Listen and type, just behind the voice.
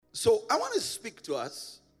So I want to speak to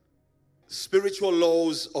us spiritual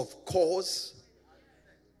laws of cause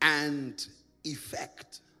and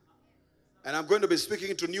effect. And I'm going to be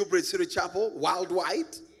speaking to New Bridge City Chapel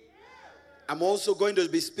worldwide. I'm also going to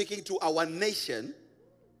be speaking to our nation.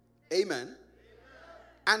 Amen.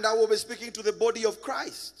 And I will be speaking to the body of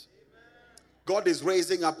Christ. God is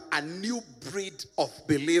raising up a new breed of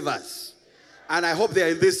believers. And I hope they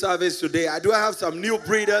are in this service today. I have some new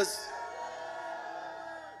breeders.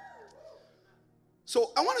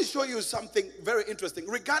 So I want to show you something very interesting.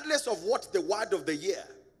 Regardless of what the word of the year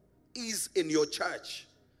is in your church.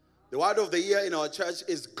 The word of the year in our church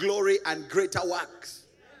is glory and greater works.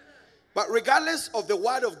 But regardless of the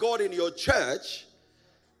word of God in your church,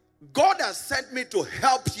 God has sent me to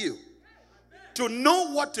help you to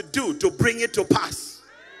know what to do to bring it to pass.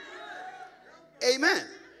 Amen.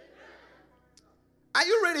 Are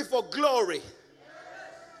you ready for glory?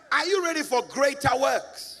 Are you ready for greater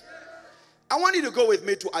works? I want you to go with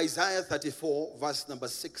me to Isaiah 34, verse number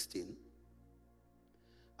 16.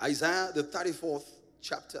 Isaiah, the 34th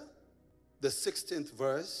chapter, the 16th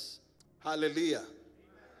verse. Hallelujah.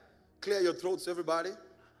 Clear your throats, everybody.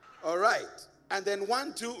 All right. And then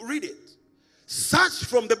 1, 2, read it. Search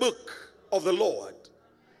from the book of the Lord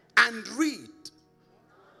and read.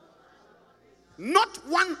 Not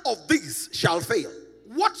one of these shall fail.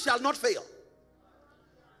 What shall not fail?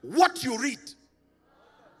 What you read.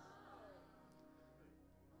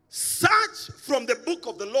 Search from the book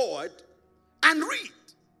of the Lord and read.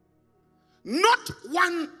 Not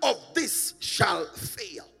one of these shall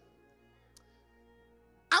fail.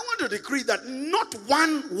 I want to decree that not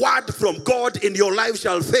one word from God in your life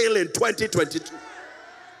shall fail in 2022.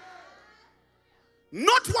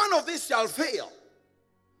 Not one of these shall fail.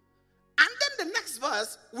 And then the next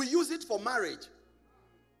verse, we use it for marriage.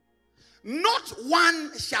 Not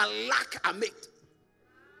one shall lack a mate.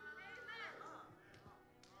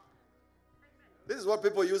 This is what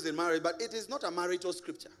people use in marriage, but it is not a marital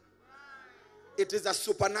scripture. It is a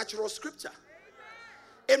supernatural scripture.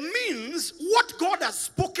 It means what God has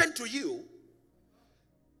spoken to you,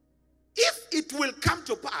 if it will come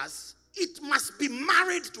to pass, it must be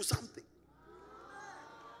married to something.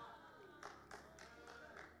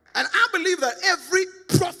 And I believe that every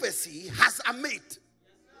prophecy has a mate.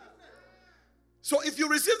 So if you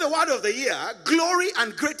receive the word of the year, glory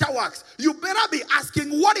and greater works, you better be asking,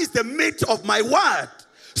 what is the mate of my word?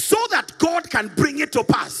 So that God can bring it to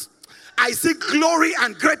pass. I see glory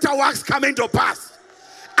and greater works coming to pass.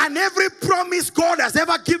 And every promise God has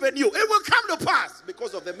ever given you, it will come to pass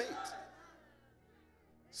because of the mate.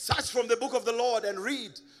 Search from the book of the Lord and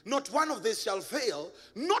read. Not one of these shall fail.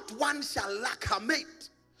 Not one shall lack her mate.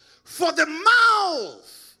 For the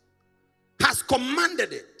mouth has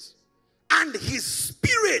commanded it, and his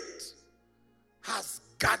spirit has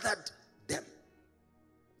gathered them.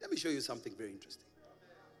 Let me show you something very interesting.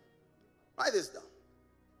 Write this down.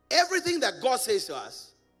 Everything that God says to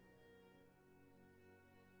us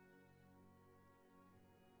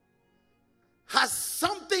has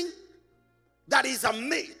something that is a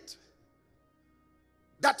mate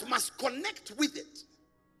that must connect with it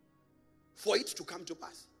for it to come to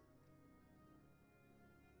pass.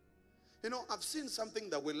 You know, I've seen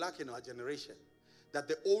something that we lack in our generation that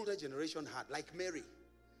the older generation had, like Mary.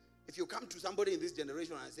 If you come to somebody in this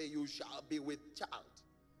generation and say, you shall be with child,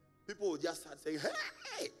 people will just start saying,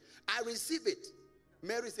 hey, I receive it.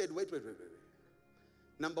 Mary said, wait.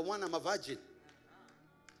 Number one, I'm a virgin.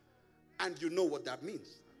 And you know what that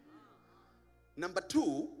means. Number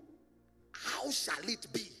two, how shall it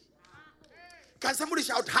be? Can somebody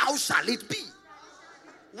shout, how shall it be?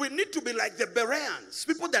 We need to be like the Bereans,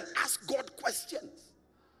 people that ask God questions.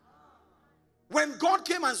 When God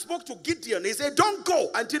came and spoke to Gideon, he said, don't go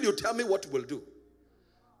until you tell me what you will do.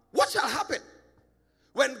 What shall happen?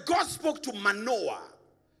 When God spoke to Manoah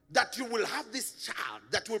that you will have this child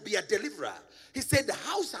that will be a deliverer, he said,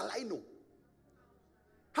 how shall I know?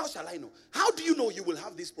 How shall I know? How do you know you will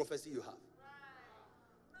have this prophecy you have?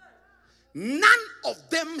 None of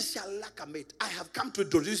them shall lack a mate. I have come to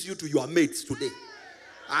introduce you to your mates today.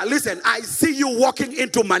 Listen, I see you walking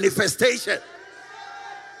into manifestation.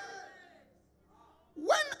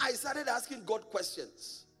 When I started asking God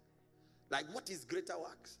questions, like what is greater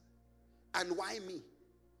works? And why me?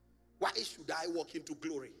 Why should I walk into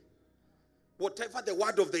glory? Whatever the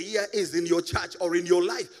word of the year is in your church or in your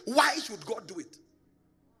life, why should God do it?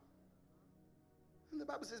 And the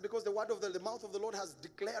Bible says, because the word of the mouth of the Lord has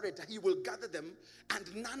declared it, he will gather them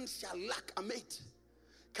and none shall lack a mate.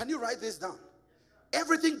 Can you write this down?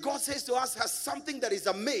 Everything God says to us has something that is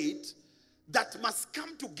a mate that must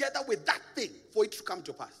come together with that thing for it to come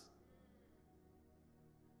to pass.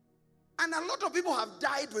 And a lot of people have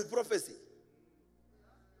died with prophecy.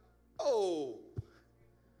 Oh.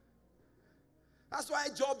 That's why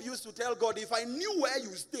Job used to tell God, if I knew where you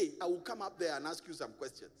stay, I would come up there and ask you some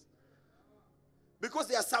questions. Because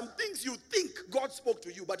there are some things you think God spoke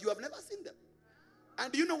to you, but you have never seen them.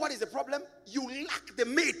 And do you know what is the problem? You lack the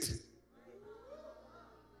mate.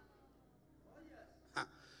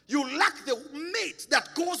 You lack the mate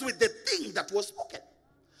that goes with the thing that was spoken.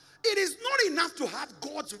 It is not enough to have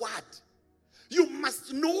God's word. You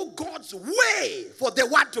must know God's way for the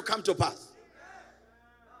word to come to pass.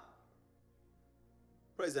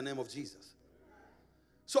 Praise the name of Jesus.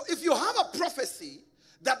 So if you have a prophecy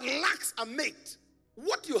that lacks a mate,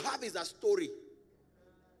 what you have is a story.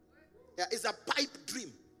 Yeah, it's a pipe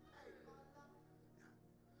dream.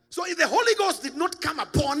 So if the Holy Ghost did not come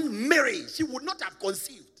upon Mary, she would not have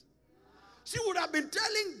conceived. She would have been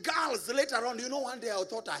telling girls later on, you know, one day I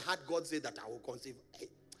thought I heard God say that I will conceive. Hey,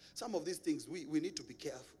 some of these things, we need to be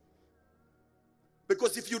careful.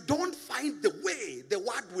 Because if you don't find the way, the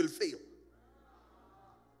word will fail.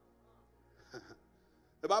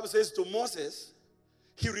 The Bible says to Moses,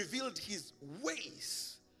 he revealed his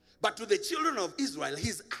ways, but to the children of Israel,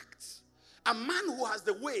 his acts. A man who has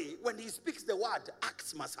the way, when he speaks the word,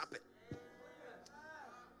 acts must happen.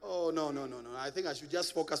 Oh, no. I think I should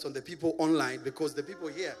just focus on the people online, because the people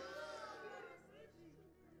here.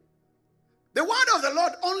 The word of the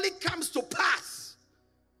Lord only comes to pass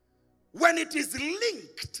when it is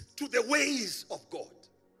linked to the ways of God.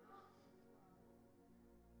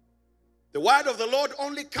 The word of the Lord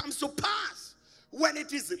only comes to pass when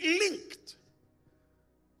it is linked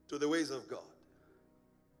to the ways of God.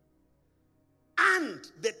 And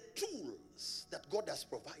the tools that God has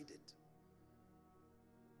provided.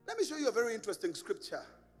 Let me show you a very interesting scripture.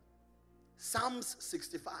 Psalms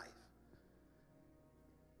 65.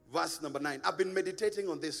 Verse number 9. I've been meditating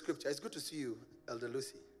on this scripture. It's good to see you, Elder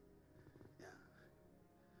Lucy. Yeah.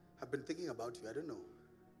 I've been thinking about you. I don't know.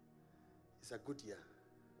 It's a good year.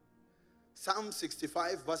 Psalm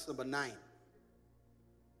 65, verse number 9.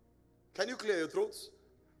 Can you clear your throats?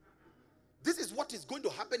 This is what is going to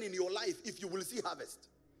happen in your life if you will see harvest.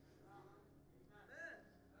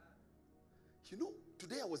 You know,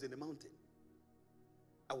 today I was in the mountain.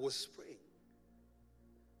 I was praying,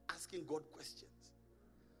 asking God questions.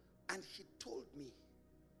 And he told me,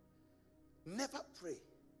 never pray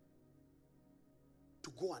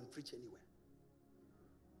to go and preach anywhere.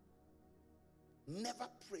 Never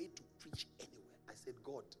pray to preach anywhere. I said,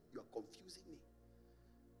 God, you are confusing me.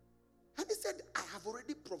 And he said, I have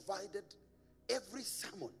already provided every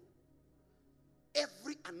sermon,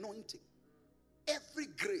 every anointing, every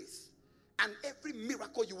grace, and every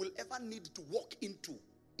miracle you will ever need to walk into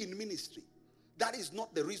in ministry. That is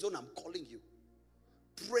not the reason I'm calling you.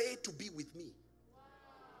 Pray to be with me.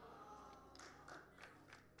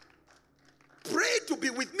 Pray to be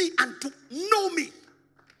with me and to know me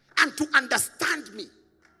and to understand me.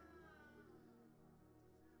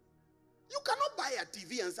 You cannot buy a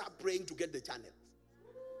TV and start praying to get the channels.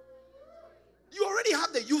 You already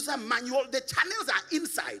have the user manual. The channels are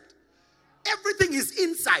inside. Everything is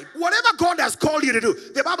inside. Whatever God has called you to do,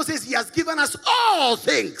 the Bible says he has given us all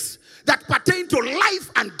things that pertain to life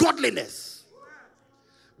and godliness.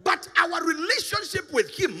 But our relationship with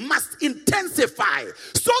him must intensify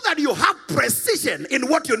so that you have precision in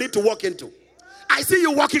what you need to walk into. I see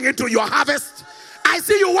you walking into your harvest. I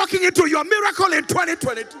see you walking into your miracle in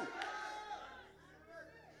 2022.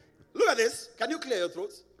 Look at this. Can you clear your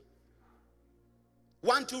throats?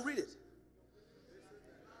 1, 2, read it.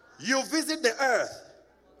 You visit the earth.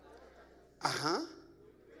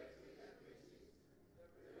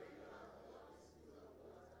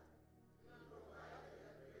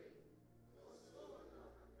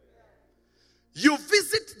 You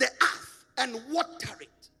visit the earth and water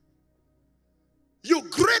it. You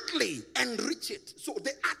greatly enrich it. So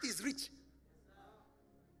the earth is rich.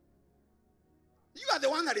 You are the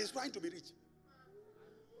one that is trying to be rich.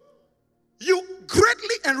 You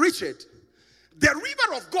greatly enrich it. The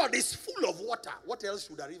river of God is full of water. What else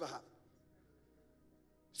should a river have?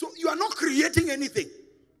 So you are not creating anything.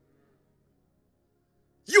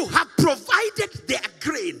 You have provided their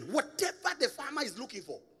grain. Whatever the farmer is looking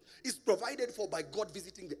for is provided for by God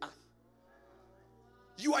visiting the earth.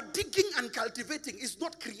 You are digging and cultivating. It's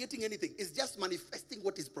not creating anything. It's just manifesting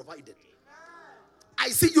what is provided. I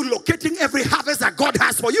see you locating every harvest that God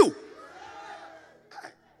has for you.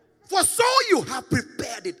 For so you have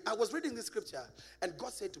prepared it. I was reading this scripture and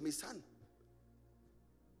God said to me, son,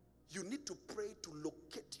 you need to pray to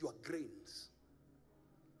locate your grains.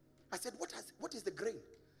 I said, what is the grain?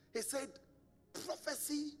 He said,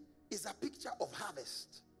 prophecy is a picture of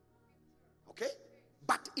harvest.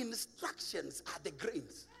 instructions are the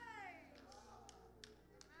grains.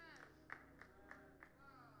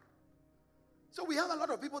 So we have a lot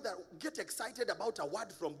of people that get excited about a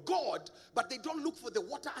word from God, but they don't look for the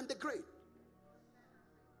water and the grain.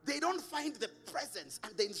 They don't find the presence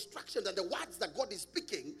and the instructions and the words that God is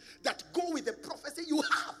speaking that go with the prophecy you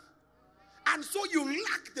have. And so you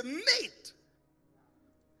lack the mate.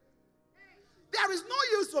 There is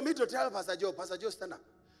no use for me to tell Pastor Joe, stand up.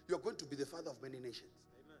 You're going to be the father of many nations.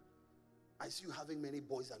 Amen. I see you having many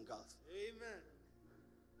boys and girls. Amen.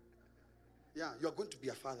 Yeah, you're going to be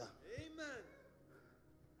a father. Amen.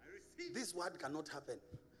 This word cannot happen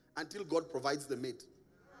until God provides the mate.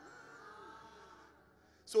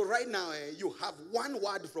 So right now, you have one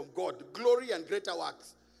word from God, glory and greater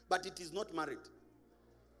works, but it is not married.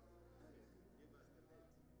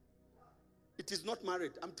 It is not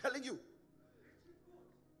married. I'm telling you.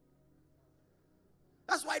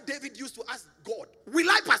 That's why David used to ask God, will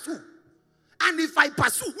I pursue? And if I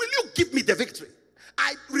pursue, will you give me the victory?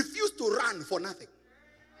 I refuse to run for nothing.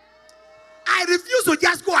 I refuse to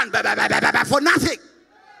just go and for nothing.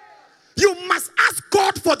 You must ask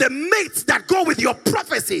God for the mates that go with your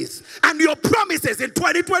prophecies and your promises in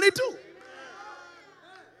 2022.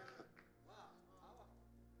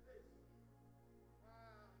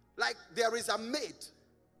 Like there is a mate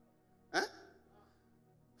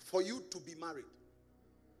for you to be married.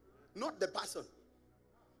 Not the person.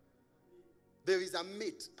 There is a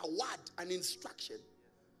mate, a word, an instruction,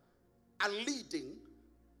 a leading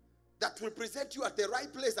that will present you at the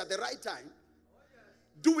right place at the right time,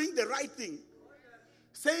 doing the right thing,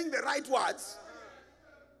 saying the right words.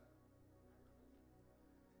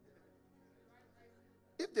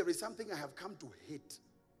 If there is something I have come to hate,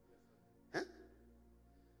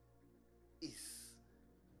 is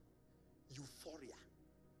euphoria.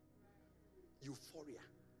 Euphoria.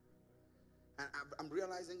 And I'm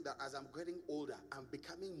realizing that as I'm getting older, I'm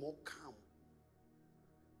becoming more calm.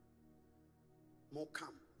 More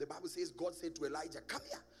calm. The Bible says God said to Elijah, come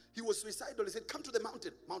here. He was suicidal. He said, come to the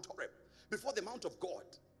mountain, Mount Horeb, before the Mount of God.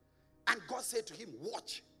 And God said to him,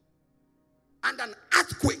 watch. And an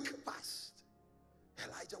earthquake passed.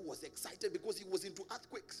 Elijah was excited because he was into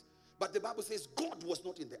earthquakes. But the Bible says God was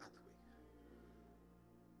not in the earthquake.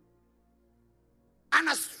 And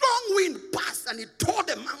a strong wind passed and it tore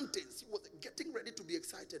the mountains. He was getting ready to be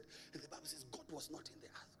excited. And the Bible says God was not in the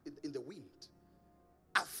earth, in the wind.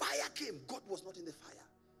 A fire came. God was not in the fire.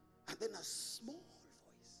 And then a small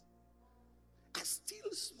voice, a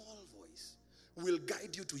still small voice will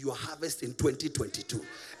guide you to your harvest in 2022.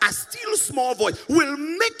 A still small voice will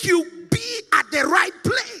make you be at the right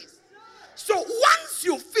place. So once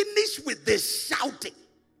you finish with the shouting,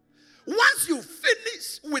 once you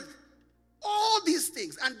finish with all these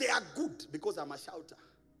things, and they are good because I'm a shouter,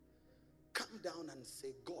 come down and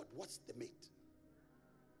say, God, what's the mate?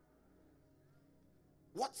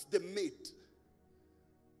 What's the mate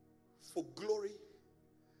for glory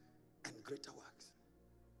and greater works?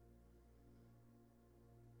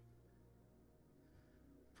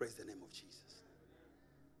 Praise the name of Jesus.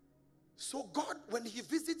 So God, when he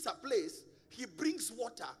visits a place, he brings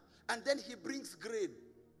water, and then he brings grain,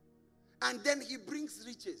 and then he brings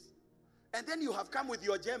riches. And then you have come with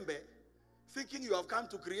your djembe, thinking you have come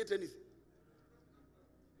to create anything.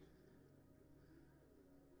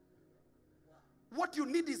 What you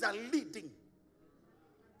need is a leading.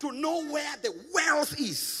 To know where the wealth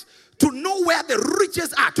is. To know where the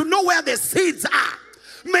riches are. To know where the seeds are.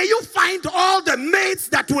 May you find all the mates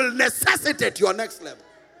that will necessitate your next level.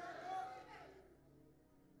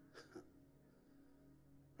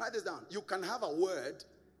 Write this down. You can have a word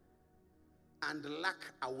and lack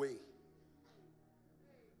a way.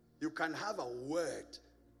 You can have a word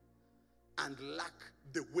and lack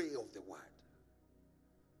the way of the word.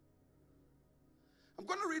 I'm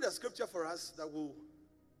going to read a scripture for us that will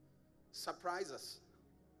surprise us.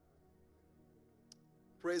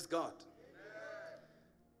 Praise God.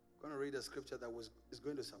 I'm going to read a scripture that is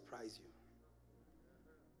going to surprise you.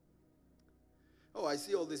 Oh, I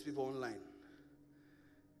see all these people online.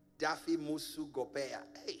 Daffy Musu Gopea.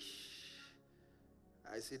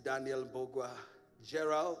 I see Daniel Bogwa.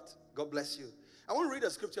 Gerald, God bless you. I want to read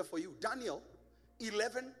a scripture for you. Daniel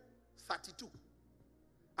 11:32.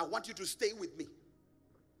 I want you to stay with me.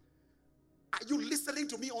 Are you listening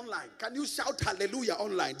to me online? Can you shout hallelujah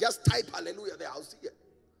online? Just type hallelujah there. I'll see it.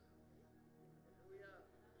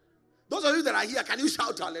 Those of you that are here, can you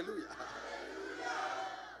shout hallelujah?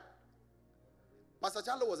 Pastor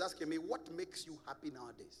Charlo was asking me, what makes you happy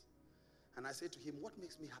nowadays? And I said to him, what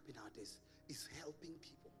makes me happy nowadays is helping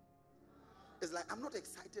people. It's like, I'm not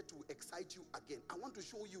excited to excite you again. I want to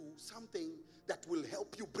show you something that will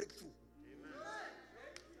help you break through.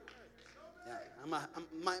 Yeah,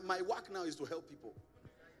 my work now is to help people.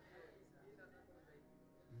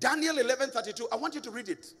 Daniel 11:32. I want you to read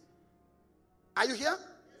it. Are you here?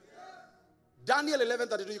 Daniel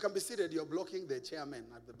 11:32. You can be seated. You're blocking the chairman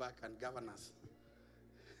at the back and governors.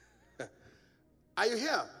 Are you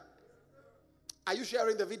here? Are you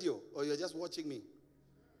sharing the video or you're just watching me?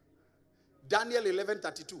 Daniel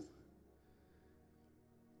 11:32.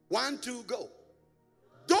 1, 2, go.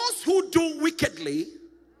 Those who do wickedly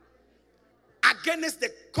against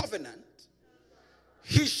the covenant,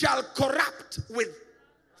 he shall corrupt with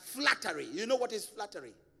flattery. You know what is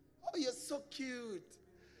flattery? Oh, you're so cute.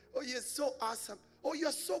 Oh, you're so awesome. Oh,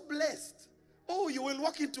 you're so blessed. Oh, you will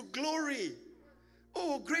walk into glory.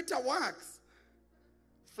 Oh, greater works.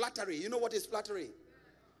 Flattery. You know what is flattery?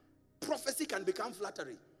 Prophecy can become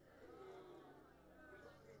flattery.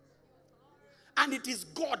 And it is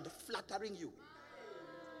God flattering you.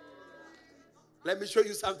 Let me show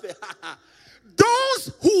you something.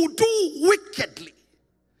 Those who do wickedly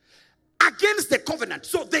against the covenant.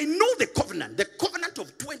 So they know the covenant. The covenant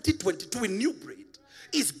of 2022 in New Breed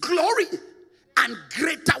is glory and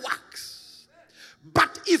greater works.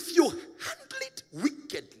 But if you handle it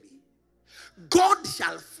wickedly, God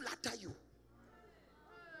shall flatter you.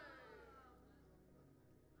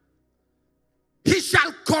 He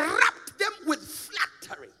shall corrupt them with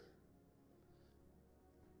flattery.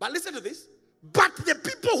 But listen to this. But the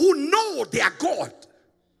people who know their God,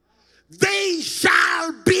 they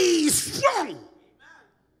shall be strong.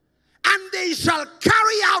 And they shall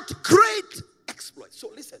carry out great exploits.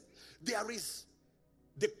 So listen, there is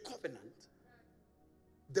the covenant,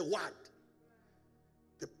 the word,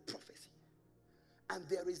 the prophecy. And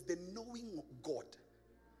there is the knowing of God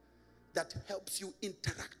that helps you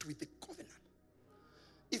interact with the covenant.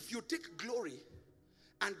 If you take glory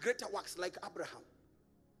and greater works like Abraham,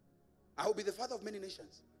 I will be the father of many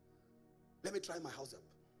nations. Let me try my house up.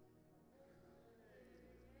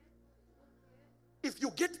 If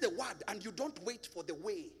you get the word and you don't wait for the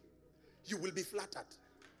way, you will be flattered.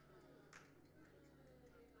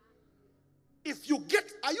 If you get,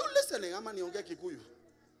 are you listening?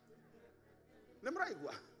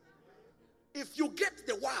 If you get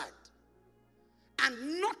the word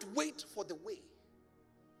and not wait for the way.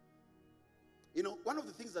 You know, one of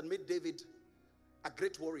the things that made David a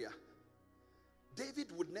great warrior,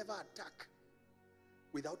 David would never attack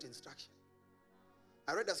without instruction.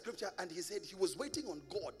 I read a scripture and he said he was waiting on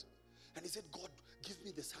God. And he said, God, give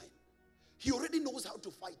me the sign. He already knows how to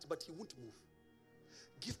fight, but he won't move.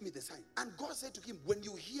 Give me the sign. And God said to him, when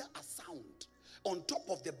you hear a sound on top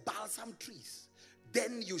of the balsam trees,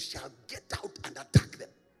 then you shall get out and attack them.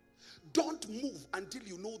 Don't move until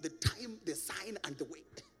you know the time, the sign, and the way.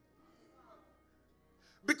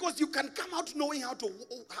 Because you can come out knowing how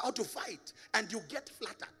to fight and you get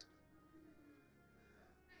flattered.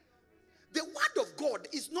 The word of God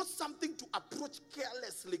is not something to approach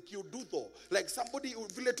carelessly, like somebody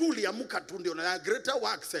greater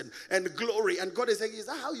works and glory. And God is saying, is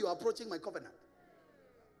that how you are approaching my covenant?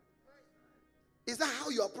 Is that how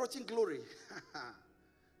you are approaching glory?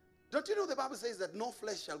 Don't you know the Bible says that no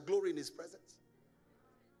flesh shall glory in his presence?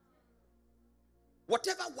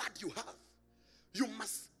 Whatever word you have, you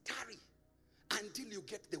must tarry until you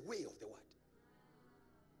get the way of the word.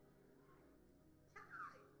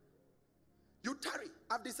 You tarry.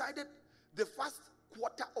 I've decided the first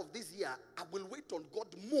quarter of this year, I will wait on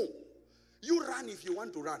God more. You run if you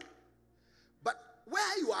want to run. But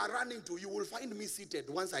where you are running to, you will find me seated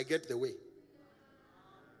once I get the way.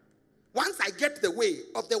 Once I get the way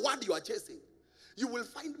of the word you are chasing, you will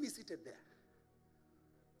find me seated there.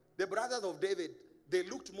 The brothers of David, they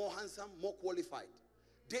looked more handsome, more qualified.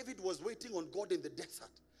 David was waiting on God in the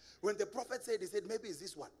desert. When the prophet said, he said, maybe it's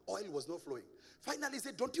this one. Oil was not flowing. Finally, he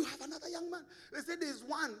said, don't you have another young man? They said, there's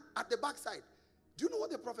one at the backside. Do you know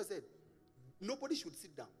what the prophet said? Nobody should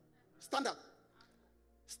sit down. Stand up.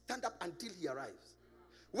 Stand up until he arrives.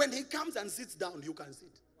 When he comes and sits down, you can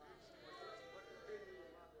sit.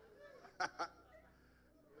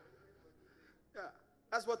 Yeah.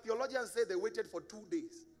 That's what theologians say. They waited for 2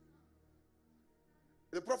 days.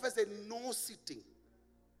 The prophet said, no sitting.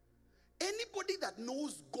 Anybody that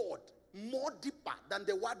knows God more deeper than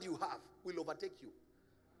the word you have will overtake you.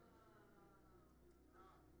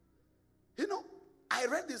 You know, I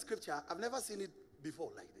read this scripture. I've never seen it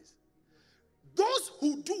before like this. Those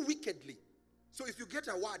who do wickedly. So if you get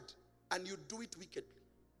a word and you do it wickedly.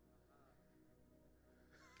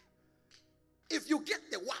 If you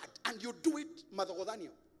get the word and you do it,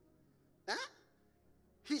 Madagodanio.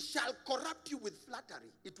 He shall corrupt you with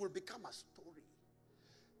flattery. It will become a story.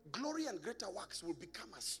 Glory and greater works will become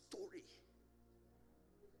a story.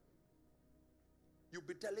 You'll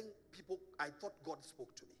be telling people, I thought God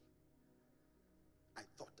spoke to me. I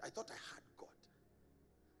thought I heard God.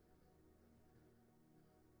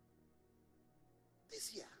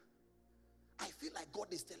 This year, I feel like God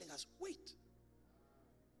is telling us, wait,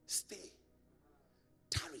 stay,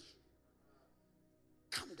 tarry,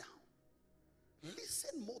 calm down,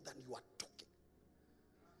 listen more than you are talking.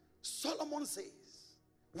 Solomon says,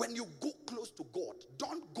 when you go close to God,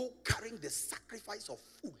 don't go carrying the sacrifice of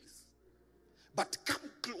fools, but come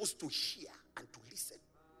close to hear and to listen.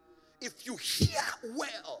 If you hear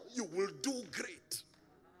well, you will do great.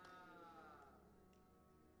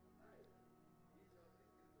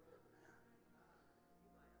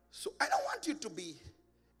 So I don't want you to be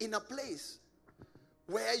in a place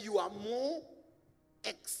where you are more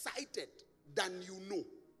excited than you know.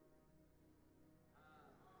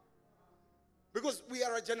 Because we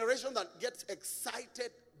are a generation that gets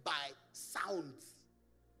excited by sounds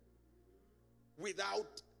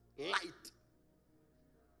without light.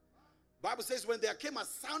 Bible says when there came a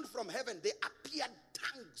sound from heaven, there appeared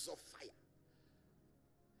tongues of fire.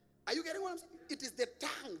 Are you getting what I'm saying? It is the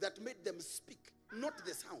tongue that made them speak, not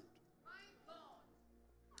the sound.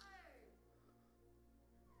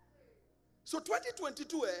 So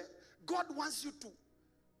 2022, God wants you to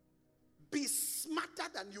be smarter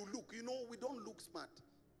than you look. You know, we don't look smart.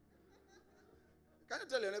 Can you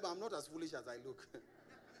tell your neighbor, I'm not as foolish as I look?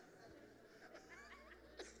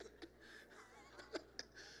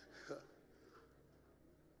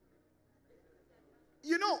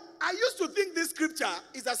 You know, I used to think this scripture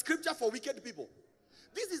is a scripture for wicked people.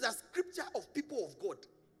 This is a scripture of people of God.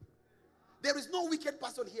 There is no wicked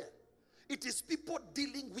person here. It is people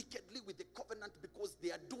dealing wickedly with the covenant because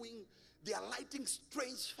they are lighting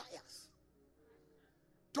strange fires.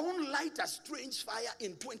 Don't light a strange fire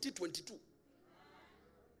in 2022.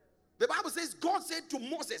 The Bible says, God said to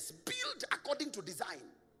Moses, build according to design.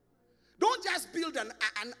 Don't just build an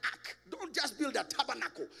ark. Don't just build a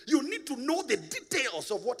tabernacle. You need to know the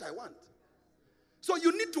details of what I want. So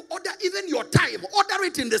you need to order even your time. Order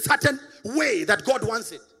it in the certain way that God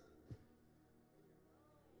wants it.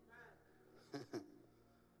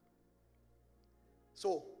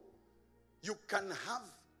 So you can have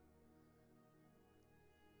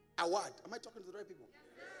a word. Am I talking to the right people?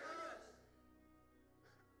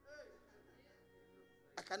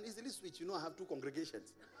 I can easily switch. You know, I have 2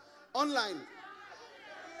 congregations. Online.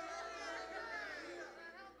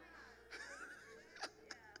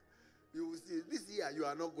 You will see, this year you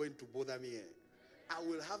are not going to bother me. I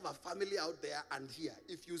will have a family out there and here.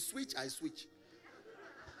 If you switch, I switch.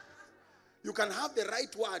 You can have the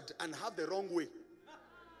right word and have the wrong way.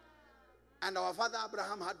 And our father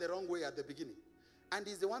Abraham had the wrong way at the beginning. And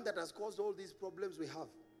he's the one that has caused all these problems we have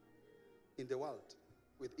in the world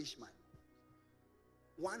with Ishmael.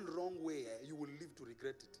 One wrong way, you will live to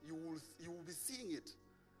regret it. You will be seeing it.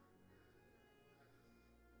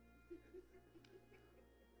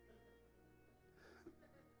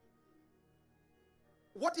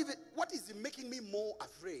 What is making me more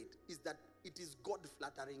afraid is that it is God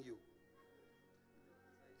flattering you.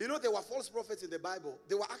 You know, there were false prophets in the Bible.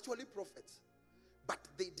 They were actually prophets. But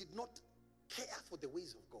they did not care for the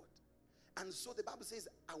ways of God. And so the Bible says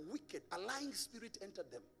a lying spirit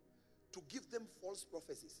entered them to give them false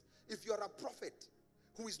prophecies. If you are a prophet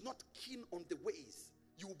who is not keen on the ways,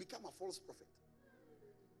 you will become a false prophet.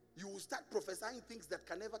 You will start prophesying things that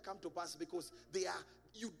can never come to pass because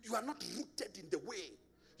you are not rooted in the way.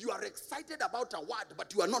 You are excited about a word,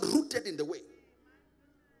 but you are not rooted in the way.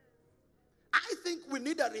 I think we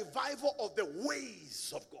need a revival of the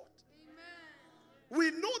ways of God. Amen.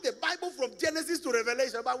 We know the Bible from Genesis to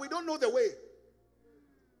Revelation, but we don't know the way.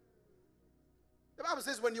 The Bible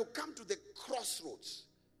says when you come to the crossroads,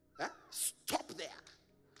 stop there.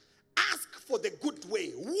 Ask for the good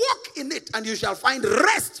way. Walk in it and you shall find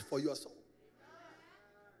rest for your soul.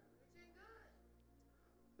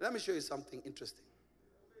 Let me show you something interesting.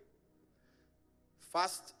 1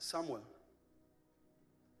 Samuel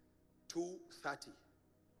 2:30.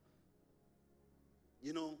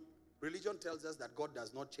 You know, religion tells us that God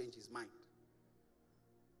does not change his mind.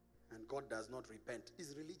 And God does not repent.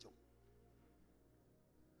 It's religion.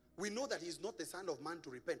 We know that he's not the son of man to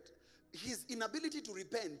repent. His inability to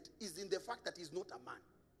repent is in the fact that he's not a man.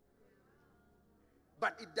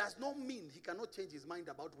 But it does not mean he cannot change his mind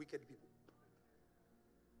about wicked people.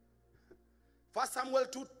 1 Samuel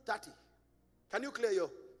 2:30. Can you clear your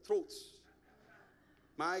throats?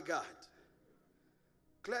 My God.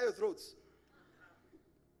 Clear your throats.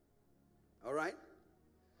 All right?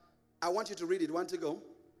 I want you to read it. Want to go?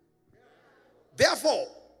 Therefore,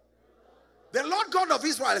 the Lord God of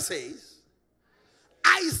Israel says,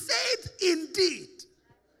 I said indeed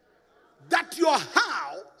that your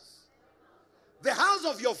house, the house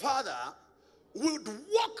of your father, would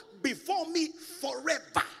walk before me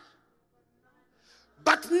forever.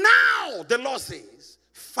 But now, the Lord says,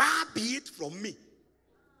 far be it from me.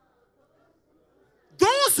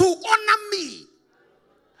 Those who honor me,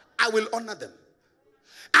 I will honor them.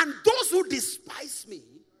 And those who despise me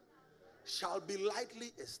shall be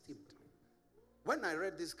lightly esteemed. When I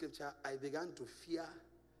read this scripture, I began to fear,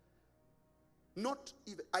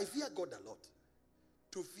 I fear God a lot.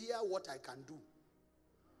 To fear what I can do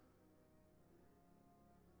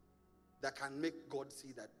that can make God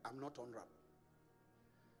see that I'm not honorable.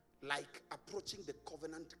 Like approaching the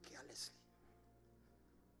covenant carelessly.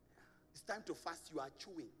 It's time to fast, you are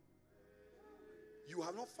chewing. You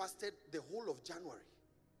have not fasted the whole of January.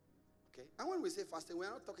 Okay? And when we say fasting, we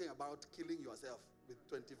are not talking about killing yourself with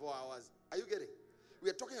 24 hours. Are you getting? We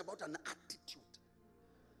are talking about an attitude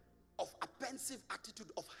of a pensive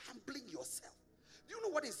attitude of humbling yourself. Do you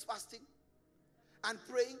know what is fasting and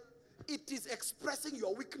praying? It is expressing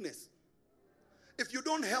your weakness. If you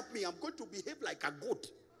don't help me, I'm going to behave like a goat.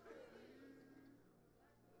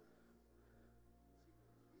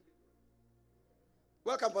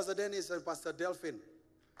 Welcome, Pastor Dennis and Pastor Delphine.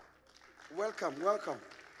 Welcome, welcome.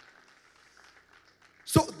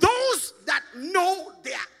 So those that know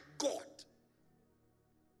their God,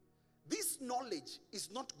 this knowledge is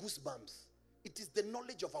not goosebumps. It is the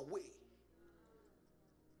knowledge of a way.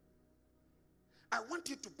 I want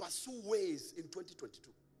you to pursue ways in 2022.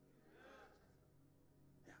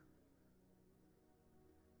 Yeah.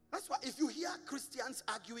 That's why if you hear Christians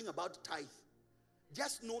arguing about tithe,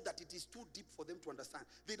 just know that it is too deep for them to understand.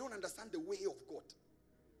 They don't understand the way of God.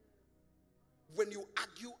 When you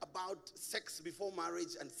argue about sex before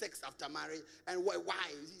marriage and sex after marriage and why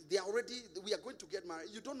we are going to get married,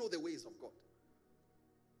 you don't know the ways of God.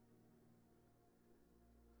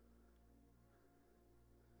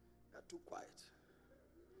 You're too quiet.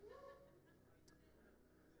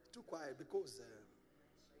 Too quiet because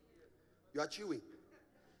you are chewing.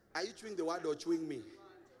 Are you chewing the word or chewing me?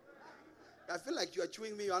 I feel like you are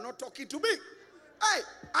chewing me. You are not talking to me. Hey,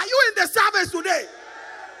 are you in the service today?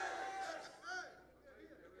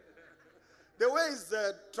 The way is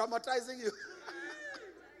traumatizing you.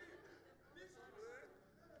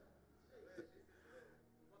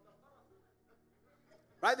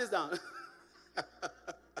 Write this down.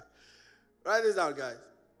 Write this down, guys.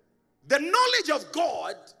 The knowledge of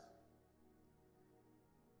God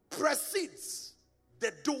precedes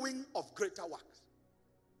the doing of greater works.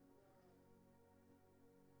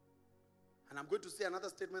 And I'm going to say another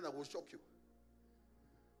statement that will shock you.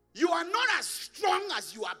 You are not as strong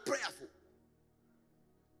as you are prayerful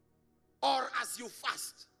or as you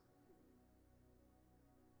fast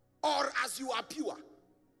or as you are pure.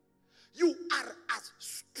 You are as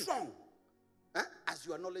strong as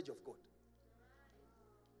your knowledge of God.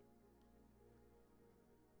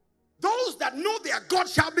 Those that know their God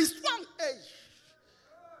shall be strong. Hey.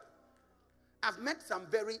 I've met some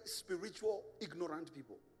very spiritual, ignorant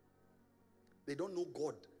people. They don't know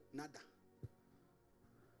God, nada.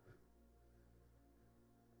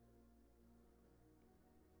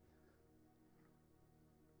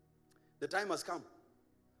 The time has come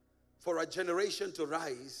for a generation to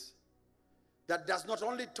rise that does not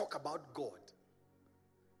only talk about God,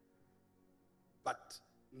 but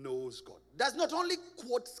knows God. Does not only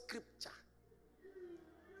quote scripture,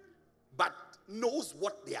 but knows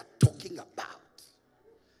what they are talking about.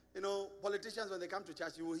 You know, politicians, when they come to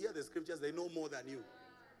church, you will hear the scriptures, they know more than you.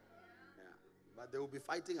 Yeah. But they will be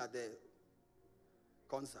fighting at the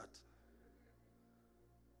concert.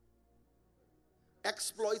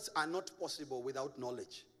 Exploits are not possible without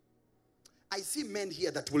knowledge. I see men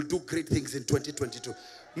here that will do great things in 2022.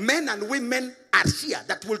 Men and women are here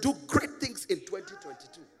that will do great things in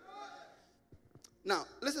 2022. Now,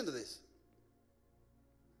 listen to this.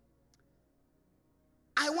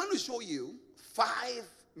 I want to show you 5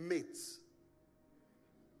 mates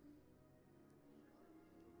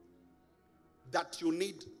that you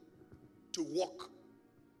need to walk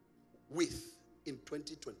with in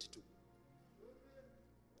 2022.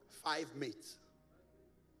 5 mates.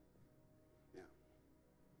 Yeah.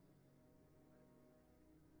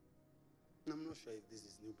 I'm not sure if this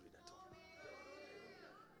is new breed at all.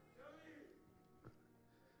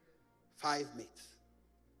 5 mates.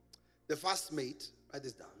 The first mate, write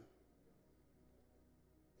this down,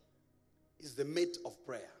 is the mate of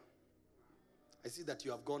prayer. I see that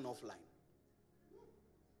you have gone offline.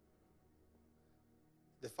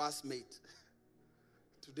 The first mate.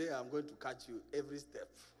 Today I'm going to catch you every step.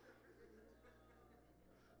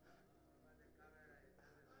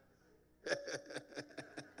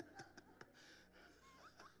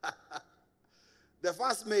 The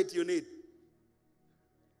first mate you need.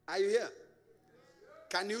 Are you here?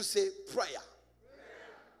 Can you say prayer?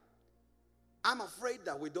 I'm afraid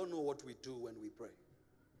that we don't know what we do when we pray.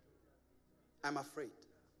 I'm afraid.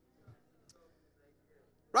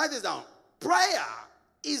 Write this down. Prayer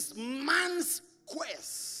is man's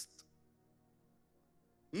quest.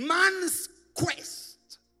 Man's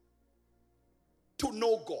quest to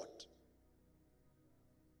know God.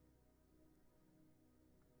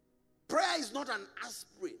 Prayer is not an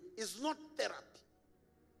aspirin. It's not therapy.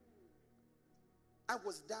 I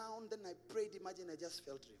was down, then I prayed. Imagine I just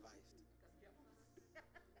felt revived.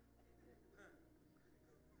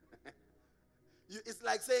 It's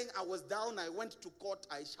like saying I was down, I went to court,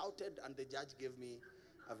 I shouted, and the judge gave me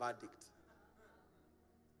a verdict.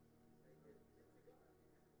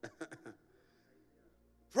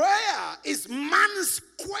 Prayer is man's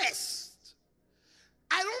quest.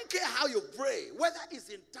 I don't care how you pray, whether it's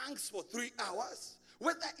in tongues for 3 hours,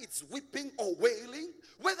 whether it's weeping or wailing,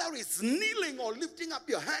 whether it's kneeling or lifting up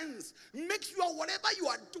your hands. Make sure whatever you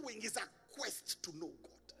are doing is a quest to know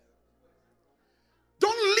God.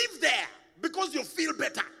 Don't live there because you feel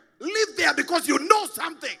better. Live there because you know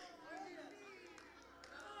something.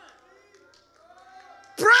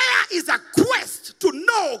 Prayer is a quest to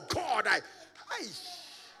know God.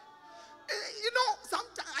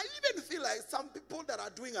 Sometimes I even feel like some people that are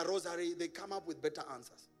doing a rosary, they come up with better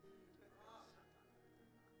answers.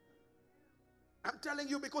 I'm telling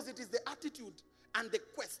you, because it is the attitude and the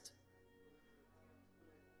quest.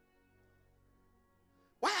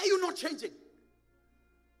 Why are you not changing?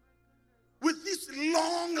 With this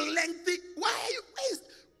long, lengthy,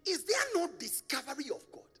 is there no discovery of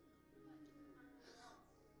God?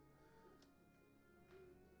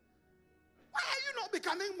 Why are you not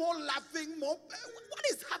becoming more laughing, more? What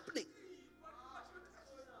is happening?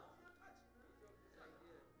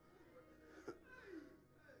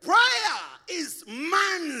 Prayer is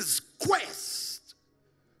man's quest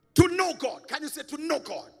to know God. Can you say to know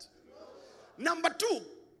God? Number 2,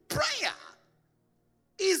 prayer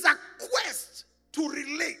is a quest to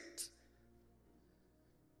relate.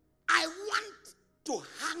 I want to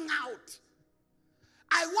hang out.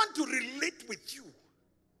 I want to relate with you.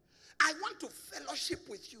 I want to fellowship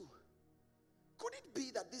with you. Could it be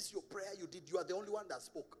that this is your prayer you did? You are the only one that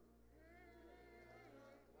spoke.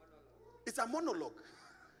 It's a monologue.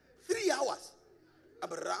 3 hours.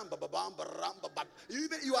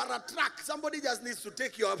 You are a track. Somebody just needs to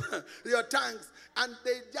take your tongues and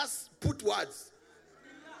they just put words.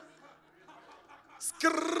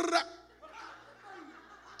 Skrrr.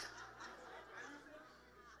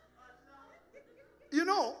 You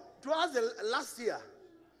know, towards the last year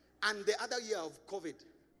and the other year of COVID,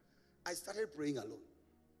 I started praying alone.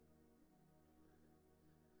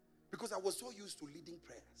 Because I was so used to leading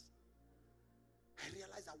prayers. I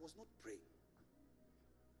realized I was not praying.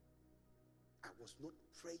 I was not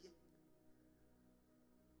praying.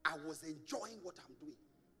 I was enjoying what I'm doing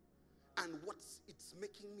and what it's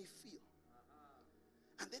making me feel.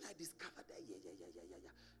 And then I discovered that,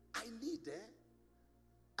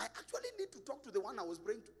 I actually need to talk to the one I was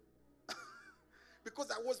praying to.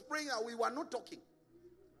 Because I was praying and we were not talking.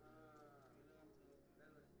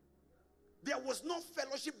 There was no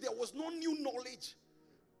fellowship. There was no new knowledge.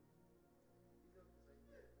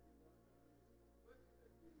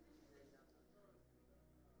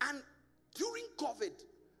 And during COVID,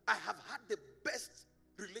 I have had the best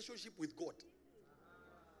relationship with God.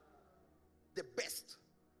 The best.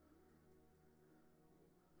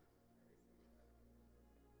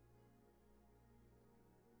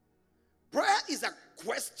 Prayer is a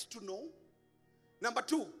quest to know. Number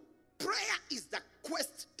 2, prayer is the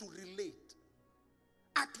quest to relate.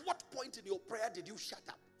 At what point in your prayer did you shut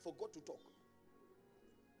up for God to talk?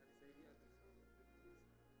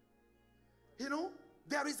 You know,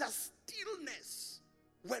 there is a stillness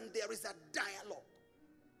when there is a dialogue.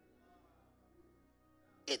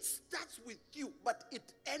 It starts with you, but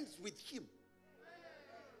it ends with him.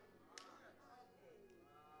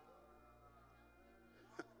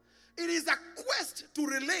 It is a quest to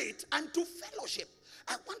relate and to fellowship.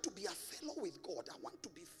 I want to be a fellow with God. I want to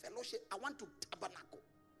be fellowship. I want to tabernacle.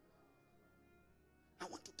 I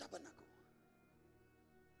want to tabernacle.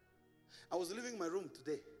 I was leaving my room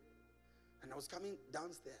today and I was coming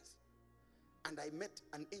downstairs and I met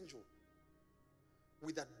an angel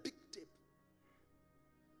with a big tape,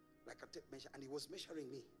 like a tape measure, and he was measuring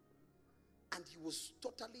me. And he was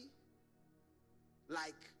totally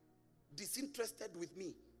like disinterested with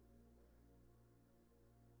me.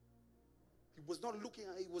 He was not looking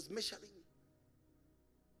at, he was measuring me.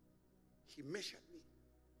 He measured me.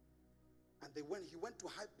 And then when he went to a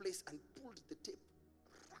high place and pulled the tape,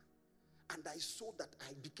 and I saw that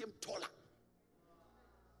I became taller.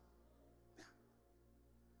 Yeah.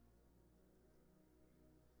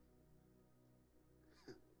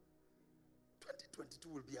 2022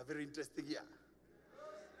 will be a very interesting year.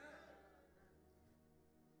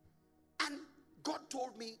 And God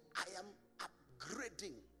told me, I am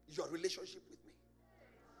upgrading your relationship with me.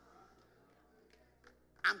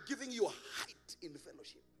 I'm giving you a height in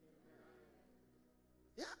fellowship.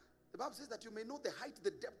 Yeah. The Bible says that you may know the height,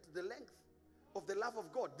 the depth, the length of the love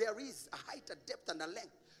of God. There is a height, a depth, and a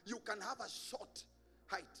length. You can have a short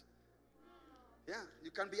height. Yeah.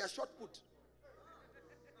 You can be a short put.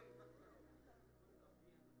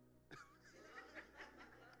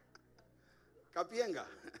 Kapienga.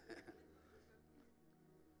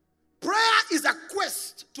 Prayer is a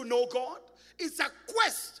quest to know God. It's a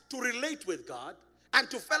quest to relate with God and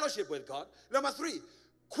to fellowship with God. Number 3,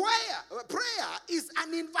 prayer is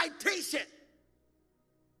an invitation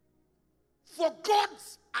for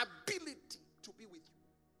God's ability to be with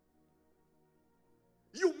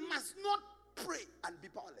you. You must not pray and be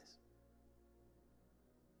powerless.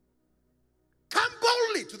 Come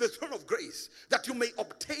boldly to the throne of grace that you may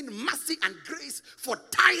obtain mercy and grace for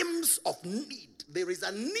times of need. There is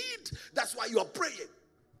a need. That's why you are praying.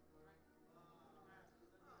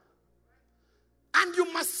 And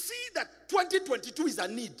you must see that 2022 is a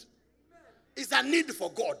need. It's a need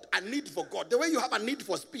for God. A need for God. The way you have a need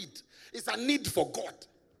for speed, it's a need for God.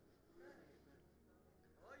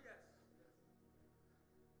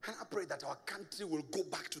 And I pray that our country will go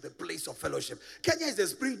back to the place of fellowship. Kenya is a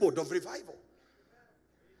springboard of revival.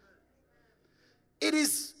 It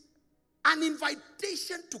is an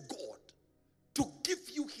invitation to God to give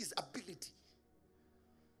you his ability.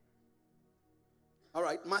 All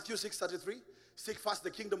right, Matthew 6:33. Seek first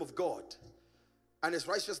the kingdom of God and his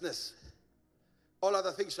righteousness. All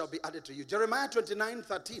other things shall be added to you. Jeremiah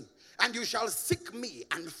 29:13. And you shall seek me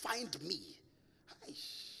and find me.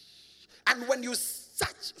 And when you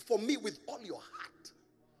search for me with all your heart.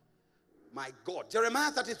 My God.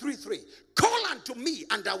 Jeremiah 33:3. Call unto me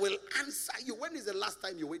and I will answer you. When is the last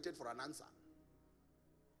time you waited for an answer?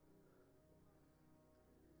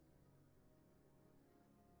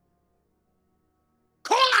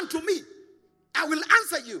 Call unto me. I will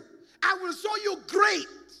answer you. I will show you great,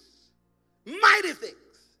 mighty things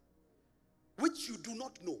which you do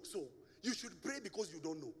not know. So you should pray because you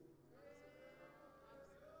don't know.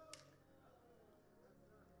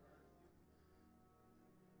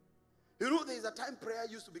 You know, there is a time prayer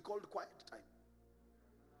used to be called quiet time.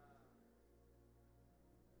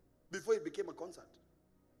 Before it became a concert.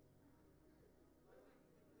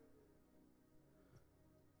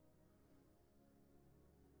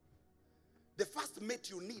 The first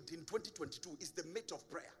mate you need in 2022 is the mate of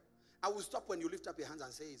prayer. I will stop when you lift up your hands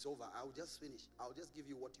and say it's over. I will just finish. I will just give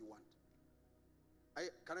you what you want.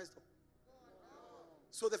 Can I stop?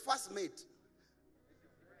 So the first mate.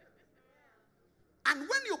 And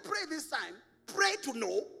when you pray this time, pray to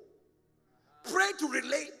know, pray to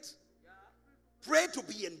relate, pray to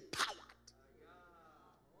be empowered.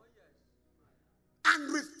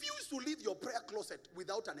 And refuse to leave your prayer closet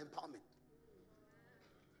without an empowerment.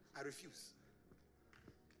 I refuse.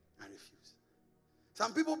 I refuse.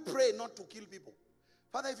 Some people pray not to kill people.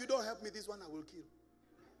 Father, if you don't help me, this one I will kill.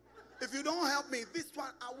 If you don't help me, this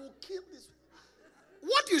one I will kill this one.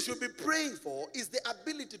 What you should be praying for is the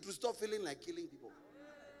ability to stop feeling like killing people.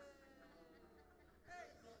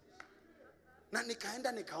 Na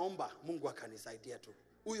nikaenda nikaomba, Mungu akanisaidia tu.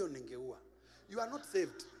 Huyo ningeua. You are not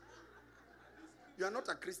saved. You are not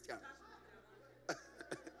a Christian.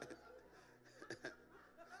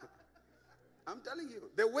 I'm telling you,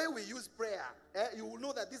 the way we use prayer, you will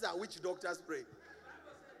know that these are witch doctors pray.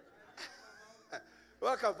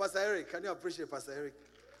 Welcome, Pastor Eric. Can you appreciate Pastor Eric?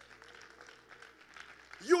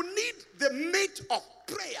 You need the mate of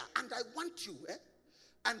prayer. And I want you,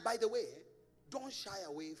 and by the way, don't shy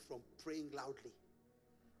away from praying loudly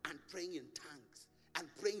and praying in tongues and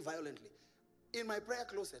praying violently. In my prayer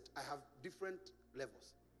closet, I have different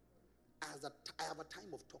levels. I have a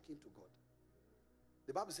time of talking to God.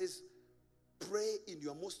 The Bible says, pray in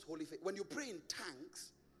your most holy faith. When you pray in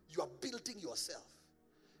tongues, you are building yourself.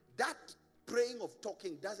 That praying of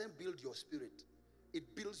talking doesn't build your spirit.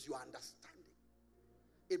 It builds your understanding.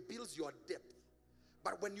 It builds your depth.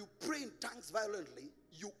 But when you pray in tongues violently,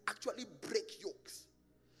 you actually break yokes.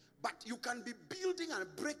 But you can be building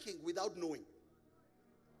and breaking without knowing.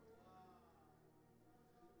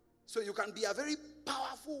 So you can be a very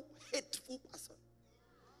powerful, hateful person.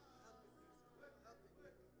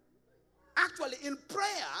 Actually, in prayer,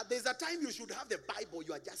 there's a time you should have the Bible.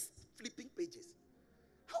 You are just flipping pages.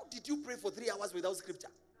 How did you pray for 3 hours without scripture?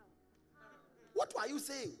 What were you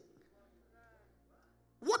saying?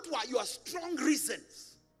 What were your strong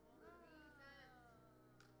reasons?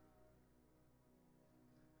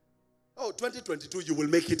 Oh, 2022, you will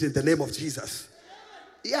make it in the name of Jesus.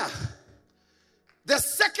 Yeah. The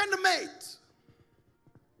second mate.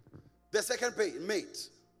 The second mate.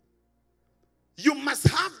 You must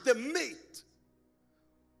have the mate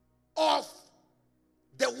of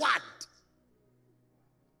the word.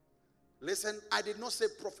 Listen, I did not say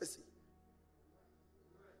prophecy.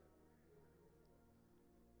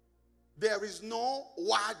 There is no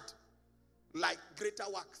word like greater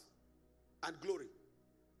works and glory.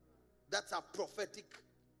 That's a prophetic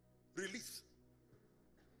release.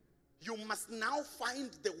 You must now find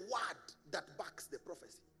the word that backs the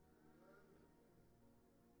prophecy.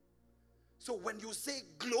 So when you say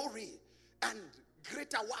glory and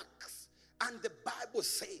greater works, and the Bible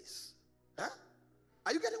says,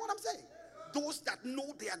 are you getting what I'm saying? Those that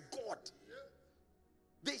know their God,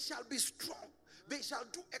 they shall be strong. They shall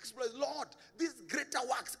do exploits. Lord, these greater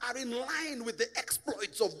works are in line with the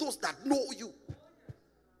exploits of those that know you.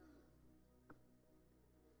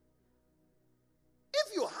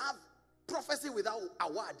 If you have prophecy without a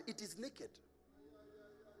word, it is naked.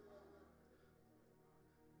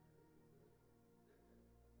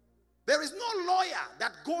 There is no lawyer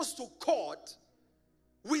that goes to court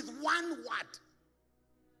with one word.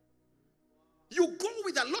 You go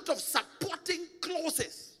with a lot of supporting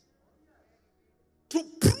clauses to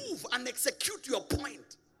prove and execute your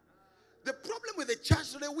point. The problem with the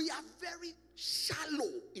church today, we are very shallow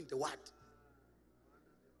in the word.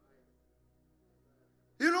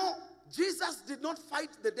 You know, Jesus did not fight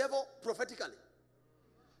the devil prophetically.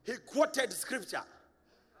 He quoted scripture.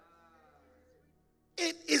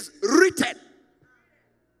 It is written.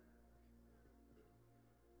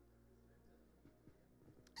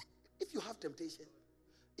 If you have temptation,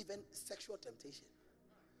 even sexual temptation,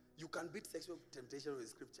 you can beat sexual temptation with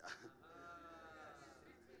scripture.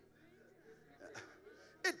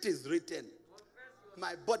 It is written,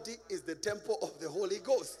 my body is the temple of the Holy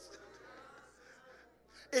Ghost.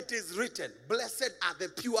 It is written, blessed are the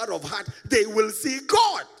pure of heart, they will see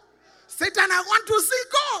God. Satan, I want to see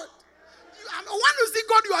God. I want to see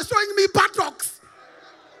God, you are showing me buttocks.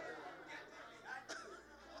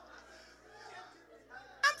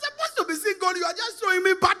 I'm supposed to be seeing God, you are just showing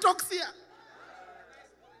me buttocks here.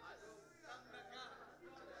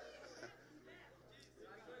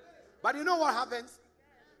 But you know what happens?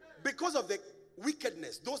 Because of the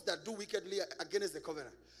wickedness, those that do wickedly against the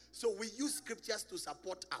covenant. So we use scriptures to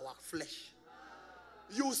support our flesh.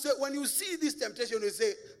 You say, when you see this temptation, you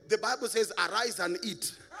say, the Bible says, arise and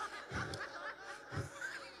eat.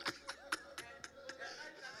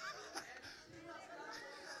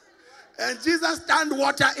 And Jesus turned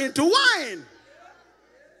water into wine.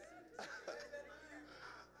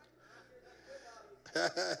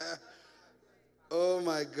 Oh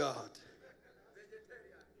my God.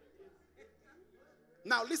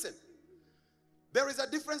 Now listen. There is a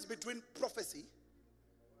difference between prophecy,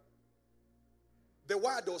 the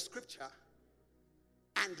word or scripture,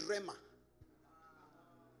 and rhema.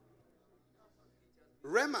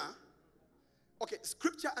 Rhema, okay,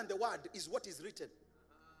 scripture and the word is what is written.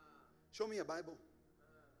 Show me a Bible.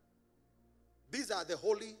 These are the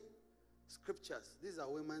holy scriptures. These are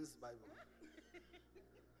women's Bible.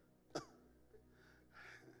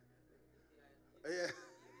 Yeah.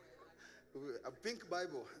 A pink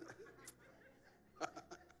Bible.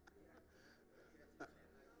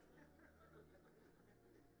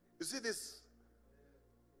 You see this?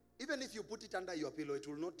 Even if you put it under your pillow, it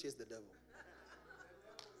will not chase the devil.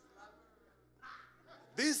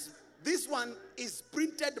 This one is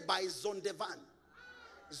printed by Zondervan.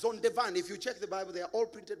 Zondervan, if you check the Bible, they are all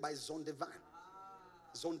printed by Zondervan.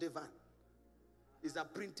 Zondervan is a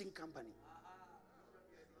printing company.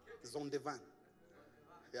 Zondervan.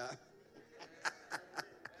 Yeah.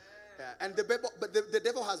 Yeah. And the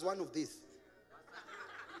devil has one of these.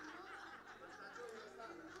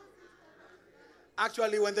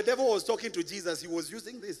 Actually, when the devil was talking to Jesus, he was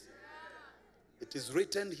using this. It is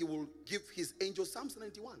written, he will give his angels, Psalms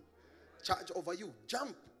 91, charge over you.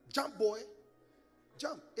 Jump, jump, boy.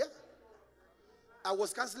 Jump, yeah. I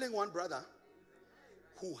was counseling one brother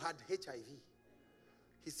who had HIV.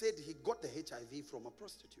 He said he got the HIV from a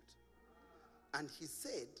prostitute. And he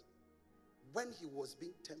said, when he was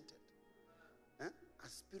being tempted, a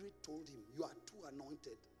spirit told him, you are too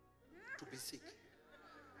anointed to be sick.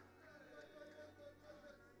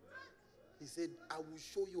 He said, I will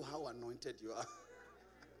show you how anointed you are.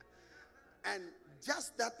 And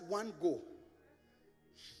just that one go,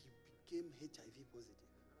 he became HIV positive.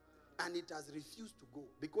 And it has refused to go.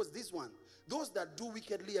 Because this one, those that do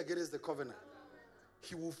wickedly against the covenant,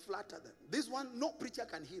 he will flatter them. This one, no preacher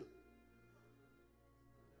can heal.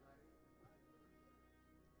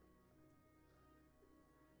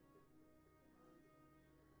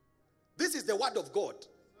 This is the word of God.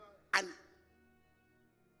 And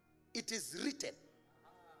it is written.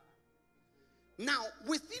 Now,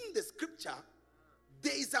 within the scripture,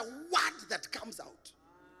 there is a word that comes out,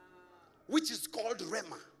 which is called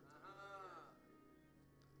Rhema.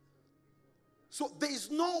 So there is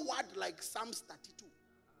no word like Psalms 32.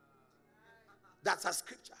 That's a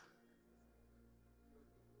scripture.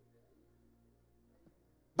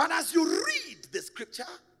 But as you read the scripture,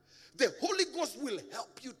 the Holy Ghost will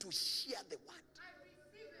help you to share the word.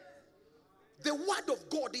 The word of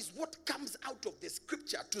God is what comes out of the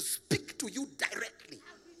scripture to speak to you directly.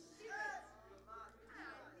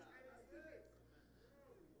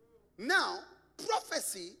 Now,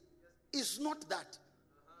 prophecy is not that.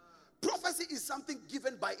 Prophecy is something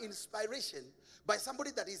given by inspiration, by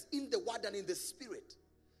somebody that is in the word and in the spirit,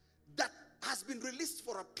 that has been released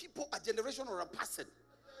for a people, a generation, or a person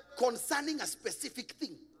concerning a specific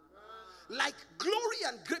thing. Like glory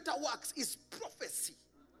and greater works is prophecy.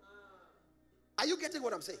 Are you getting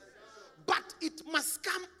what I'm saying? But it must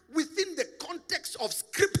come within the context of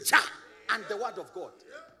scripture and the word of God.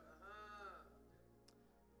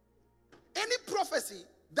 Any prophecy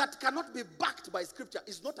that cannot be backed by scripture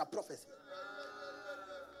is not a prophecy.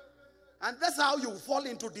 And that's how you fall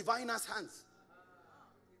into diviners' hands.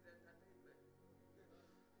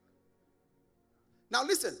 Now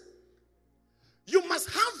listen. You must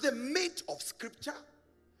have the mate of scripture,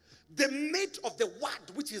 the mate of the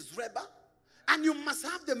word, which is Rhema, and you must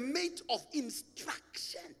have the mate of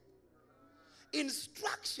instruction.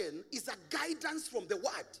 Instruction is a guidance from the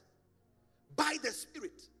word by the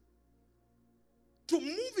Spirit to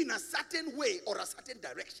move in a certain way or a certain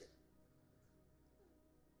direction.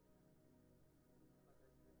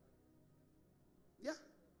 Yeah.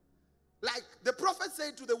 Like the prophet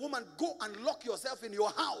said to the woman, go and lock yourself in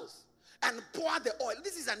your house and pour the oil.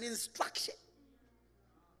 This is an instruction.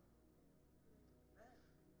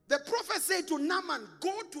 The prophet said to Naaman,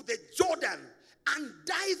 go to the Jordan and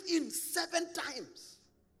dive in 7 times.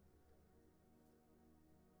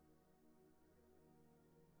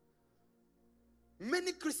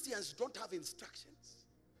 Many Christians don't have instructions.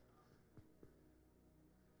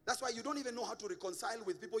 That's why you don't even know how to reconcile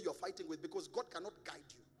with people you're fighting with, because God cannot guide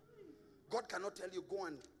you. God cannot tell you, go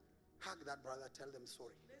and hug that brother, tell them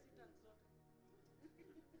sorry.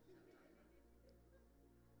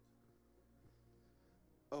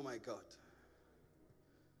 Oh my God.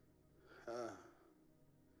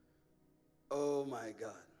 Oh my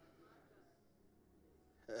God.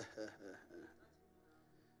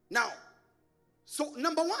 Now, so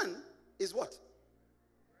number 1 is what?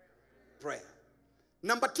 Prayer.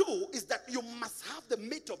 Number 2 is that you must have the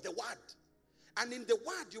mate of the word. And in the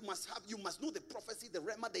word you must know the prophecy, the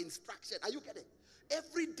Rhema, the instruction. Are you getting?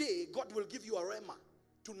 Every day God will give you a Rhema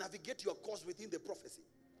to navigate your course within the prophecy.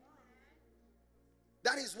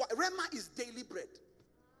 That is what Rhema is, daily bread.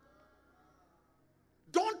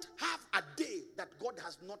 Don't have a day that God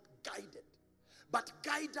has not guided. But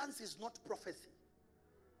guidance is not prophecy.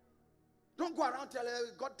 Don't go around telling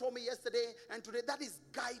God told me yesterday and today. That is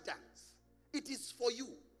guidance. It is for you.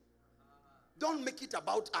 Don't make it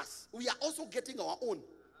about us. We are also getting our own.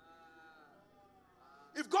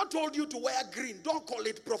 If God told you to wear green, don't call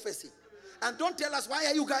it prophecy. And don't tell us, why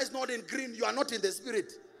are you guys not in green? You are not in the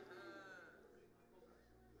spirit.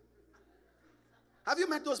 Have you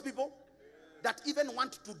met those people that even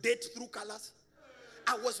want to date through colors?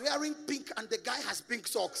 I was wearing pink and the guy has pink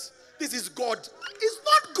socks. This is God. It's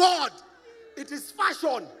not God. It is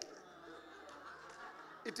fashion.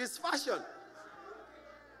 It is fashion.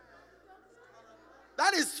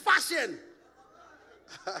 That is fashion.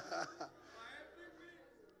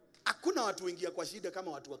 Hakuna watu ingia kwa shida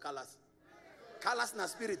kama watu wa colors. Colors na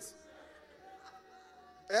spirits.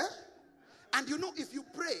 Eh? And you know, if you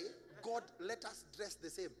pray, God, let us dress the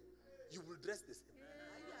same, you will dress the same.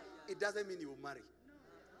 It doesn't mean you will marry.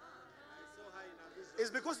 It's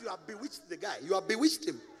because you have bewitched the guy. You have bewitched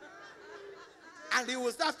him. And he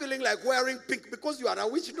will start feeling like wearing pink because you are a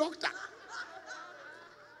witch doctor.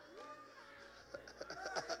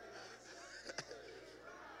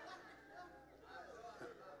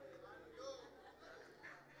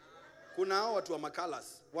 Kuna hao watu wa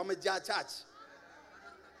makalas wamejaa church.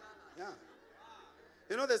 Yeah.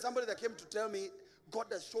 You know, there's somebody that came to tell me, God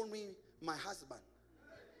has shown me My husband.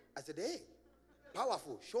 I said, hey,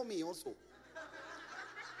 powerful. Show me also.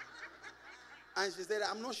 And she said,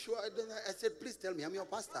 I'm not sure. I said, please tell me. I'm your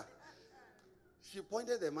pastor. She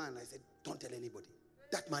pointed the man. I said, don't tell anybody.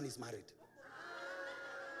 That man is married.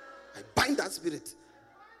 I bind that spirit.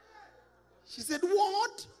 She said,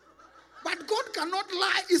 what? But God cannot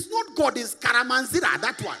lie. It's not God. It's Karamanzira,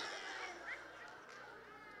 that one.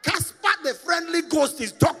 Casper, the friendly ghost,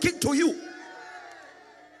 is talking to you.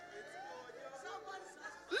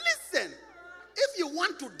 Listen, if you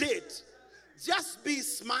want to date, just be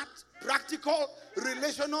smart, practical,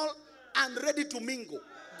 relational, and ready to mingle.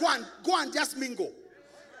 Go and just mingle.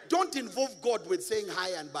 Don't involve God with saying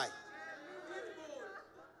hi and bye.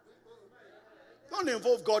 Don't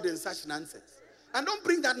involve God in such nonsense. And don't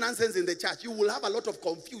bring that nonsense in the church. You will have a lot of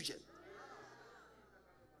confusion.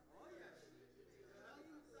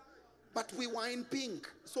 But we were in pink.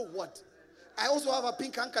 So what? I also have a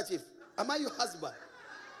pink handkerchief. Am I your husband?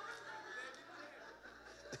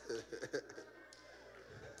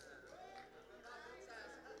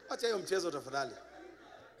 Wacha hiyo mchezo tafadhali.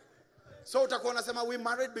 So utakuwa unasema we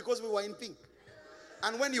married because we were in pink.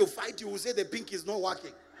 And when you fight, you will say the pink is not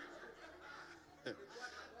working.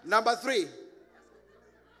 Number three.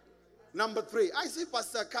 I see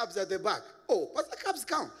Pastor Cabs at the back. Oh, Pastor Cabs,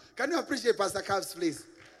 come. Can you appreciate Pastor Cabs, please?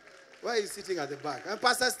 Why are you sitting at the back? And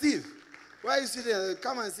Pastor Steve, why are you sitting?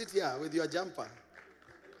 Come and sit here with your jumper.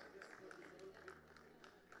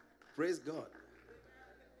 Praise God.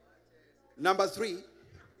 Number 3.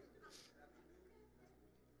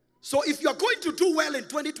 So if you're going to do well in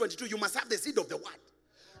 2022, you must have the seed of the word.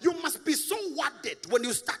 You must be so worded. When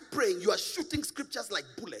you start praying, you are shooting scriptures like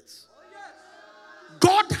bullets.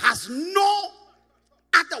 God has no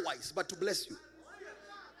otherwise but to bless you.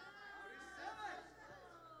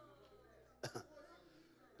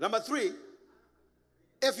 Number 3,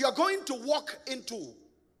 if you're going to walk into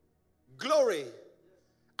glory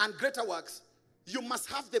and greater works, you must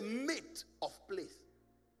have the mate of place.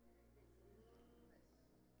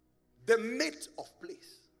 The mate of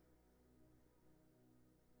place.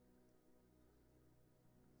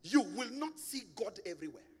 You will not see God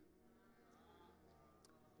everywhere.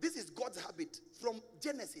 This is God's habit from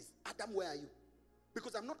Genesis. Adam, where are you?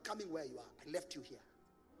 Because I'm not coming where you are. I left you here.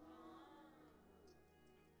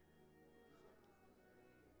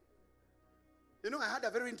 You know, I had a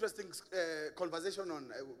very interesting conversation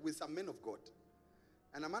with some men of God.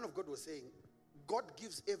 And a man of God was saying, God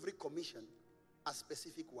gives every commission a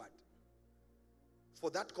specific word for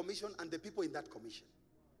that commission and the people in that commission.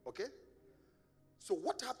 Okay? So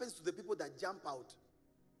what happens to the people that jump out?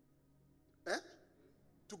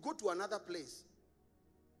 To go to another place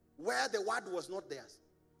where the word was not theirs.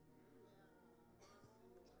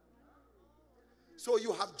 So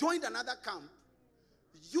you have joined another camp.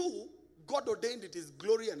 God ordained it is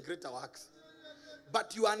glory and greater works.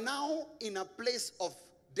 But you are now in a place of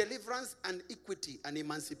deliverance and equity and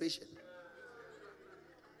emancipation.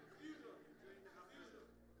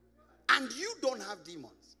 And you don't have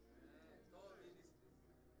demons.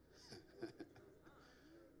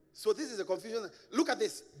 So this is a confusion. Look at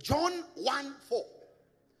this. John 1:4.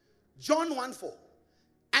 John 1:4.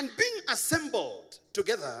 And being assembled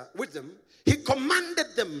together with them, he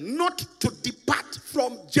commanded them not to depart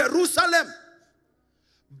from Jerusalem,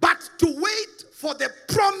 but to wait for the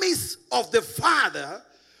promise of the Father,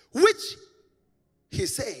 which he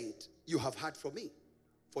said, you have heard from me.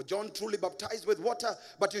 For John truly baptized with water,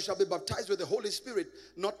 but you shall be baptized with the Holy Spirit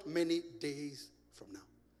not many days from now.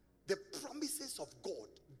 The promises of God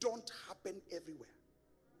don't happen everywhere.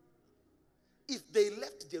 If they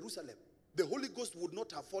left Jerusalem, the Holy Ghost would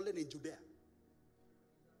not have fallen in Judea.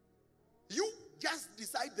 You just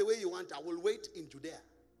decide the way you want. I will wait in Judea.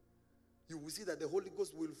 You will see that the Holy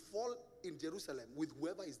Ghost will fall in Jerusalem with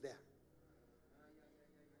whoever is there.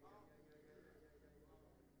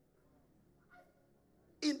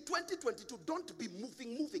 In 2022, don't be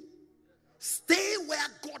moving. Stay where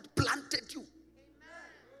God planted you.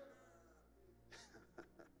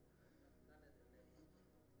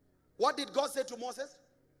 What did God say to Moses?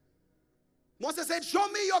 Moses said, show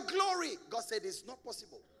me your glory. God said, it's not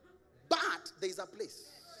possible. But there is a place.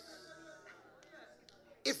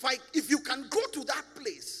 If you can go to that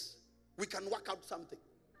place, we can work out something.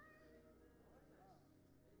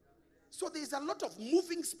 So there is a lot of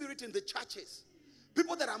moving spirit in the churches.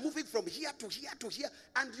 People that are moving from here to here to here.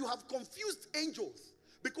 And you have confused angels.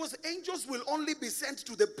 Because angels will only be sent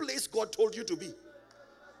to the place God told you to be.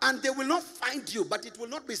 And they will not find you, but it will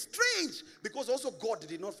not be strange because also God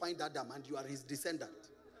did not find Adam and you are his descendant.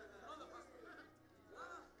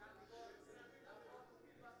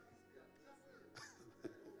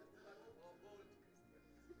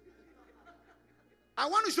 I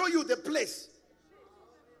want to show you the place.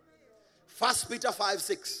 1 Peter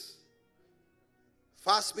 5:6.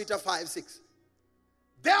 1 Peter 5:6.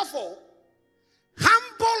 Therefore,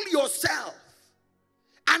 humble yourself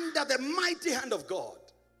under the mighty hand of God,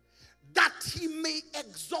 that he may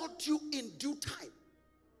exalt you in due time.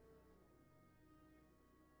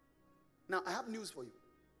 Now, I have news for you.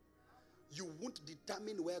 You won't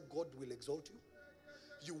determine where God will exalt you.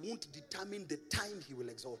 You won't determine the time he will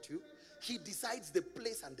exalt you. He decides the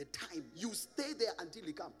place and the time. You stay there until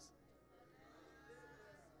he comes.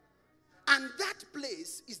 And that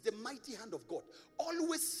place is the mighty hand of God.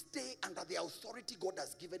 Always stay under the authority God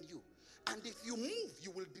has given you. And if you move,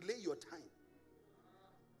 you will delay your time.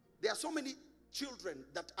 There are so many children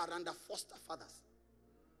that are under foster fathers.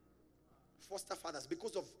 Foster fathers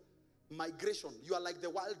because of migration. You are like the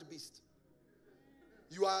wild beast.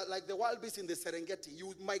 You are like the wild beast in the Serengeti.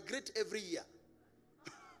 You migrate every year.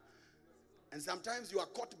 And sometimes you are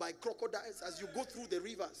caught by crocodiles as you go through the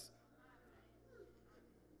rivers.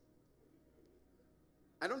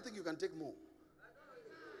 I don't think you can take more.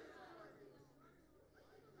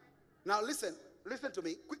 Now listen to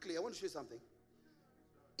me quickly. I want to show you something.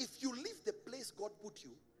 If you leave the place God put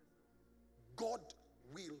you, God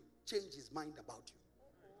will change his mind about you.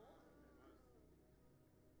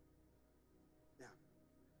 Yeah.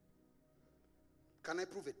 Can I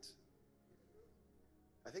prove it?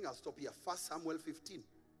 I think I'll stop here. 1 Samuel 15.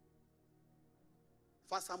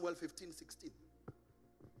 1 Samuel 15:16.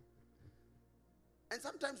 And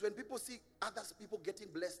sometimes when people see other people getting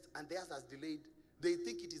blessed and theirs has delayed, they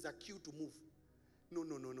think it is a cue to move.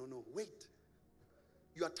 No. Wait.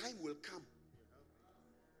 Your time will come.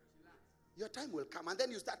 Your time will come. And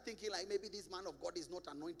then you start thinking like maybe this man of God is not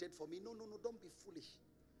anointed for me. No. Don't be foolish.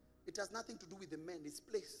 It has nothing to do with the man. It's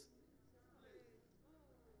place.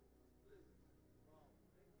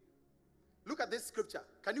 Look at this scripture.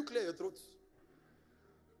 Can you clear your throats?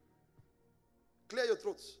 Clear your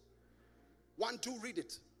throats. 1, 2, read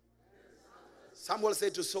it. Samuel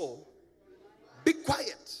said to Saul, be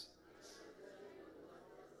quiet.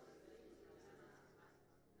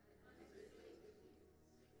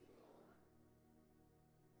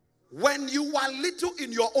 When you were little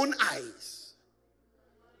in your own eyes,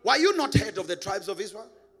 were you not head of the tribes of Israel?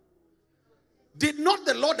 Did not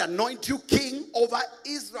the Lord anoint you king over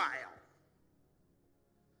Israel?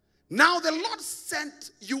 Now the Lord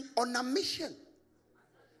sent you on a mission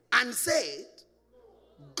and said,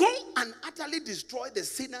 go and utterly destroy the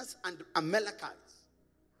sinners and Amalekites.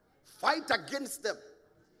 Fight against them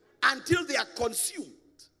until they are consumed.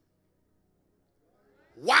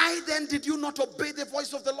 Why then did you not obey the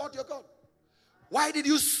voice of the Lord your God? Why did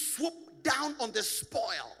you swoop down on the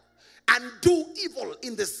spoil and do evil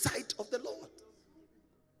in the sight of the Lord?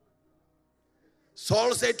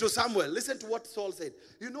 Saul said to Samuel, listen to what Saul said.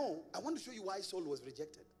 You know, I want to show you why Saul was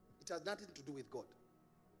rejected. It has nothing to do with God.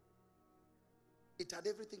 It had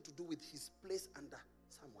everything to do with his place under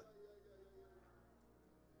Samuel.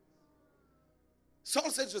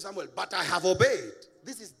 Saul said to Samuel, but I have obeyed.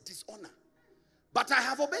 This is dishonor. But I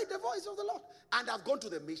have obeyed the voice of the Lord. And I've gone to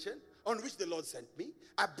the mission on which the Lord sent me.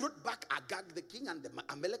 I brought back Agag the king and the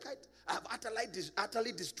Amalekite. I have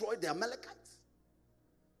utterly destroyed the Amalekites.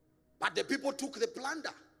 But the people took the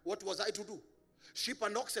plunder. What was I to do? Sheep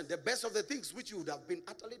and oxen, the best of the things which would have been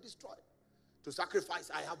utterly destroyed. To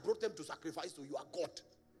sacrifice, I have brought them to sacrifice to your God.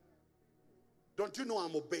 Don't you know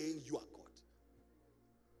I'm obeying your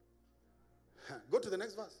God? Go to the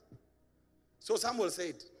next verse. So Samuel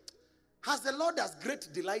said, has the Lord as great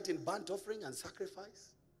delight in burnt offering and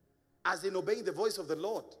sacrifice as in obeying the voice of the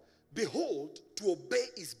Lord? Behold, to obey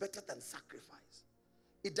is better than sacrifice.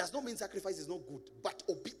 It does not mean sacrifice is not good, but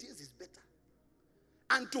obedience is better.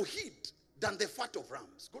 And to heed than the fat of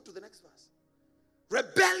rams. Go to the next verse.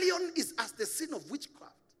 Rebellion is as the sin of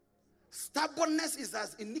witchcraft. Stubbornness is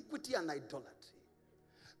as iniquity and idolatry.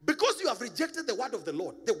 Because you have rejected the word of the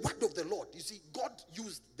Lord. The word of the Lord. You see, God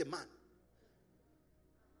used the man.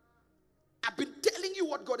 I've been telling you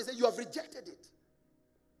what God is saying. You have rejected it.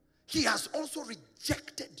 He has also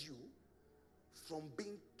rejected you from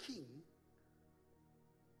being king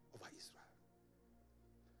over Israel.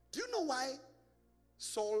 Do you know why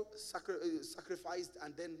Saul sacrificed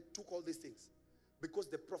and then took all these things? Because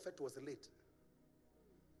the prophet was late.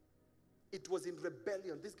 It was in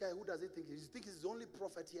rebellion. This guy, who does he think? He thinks he's the only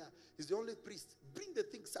prophet here. He's the only priest. Bring the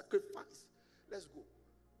thing, sacrifice. Let's go.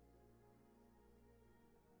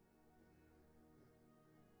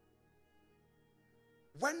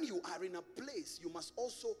 When you are in a place, you must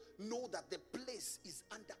also know that the place is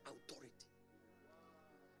under authority.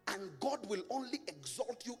 And God will only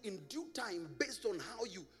exalt you in due time based on how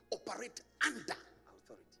you operate under authority.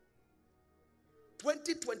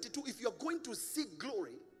 2022, if you're going to seek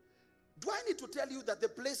glory, do I need to tell you that the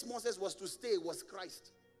place Moses was to stay was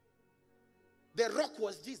Christ? The rock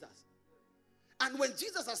was Jesus. And when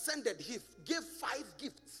Jesus ascended, he gave 5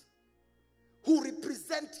 gifts who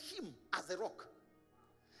represent him as a rock.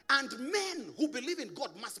 And men who believe in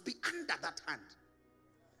God must be under that hand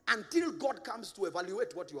until God comes to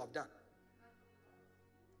evaluate what you have done.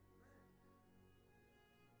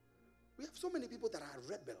 We have so many people that are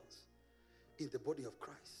rebels in the body of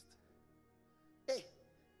Christ. Hey.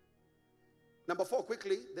 Number 4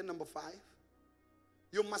 quickly, then number 5.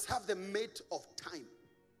 You must have the mate of time.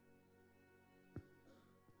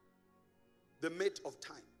 The mate of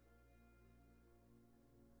time.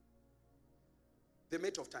 The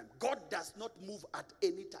mate of time. God does not move at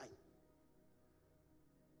any time.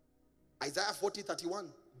 Isaiah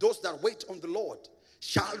 40:31. Those that wait on the Lord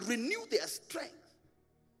shall renew their strength.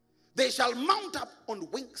 They shall mount up on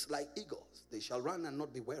wings like eagles. They shall run and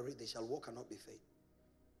not be weary. They shall walk and not be faint.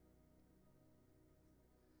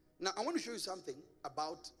 Now, I want to show you something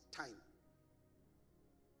about time.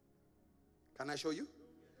 Can I show you?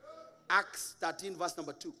 Acts 13, verse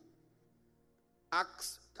number 2.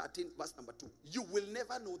 Acts 13, verse number 2. You will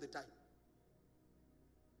never know the time.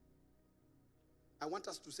 I want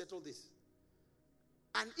us to settle this.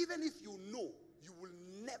 And even if you know, you will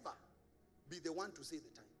never be the one to say the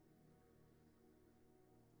time.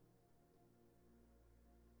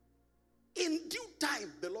 In due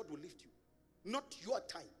time, the Lord will lift you, not your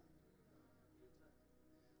time.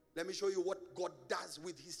 Let me show you what God does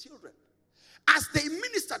with his children. As they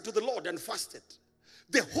ministered to the Lord and fasted,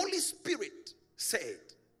 the Holy Spirit said,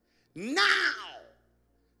 now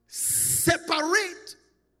separate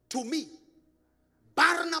to me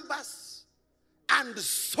Barnabas and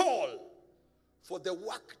Saul for the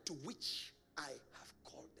work to which I have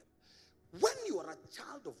called them. When you are a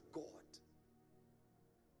child of God,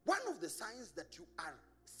 one of the signs that you are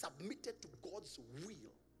submitted to God's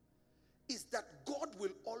will is that God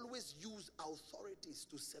will always use authorities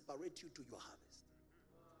to separate you to your harvest.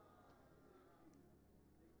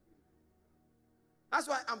 That's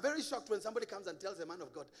why I'm very shocked when somebody comes and tells a man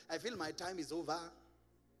of God, I feel my time is over.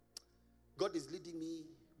 God is leading me.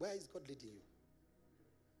 Where is God leading you?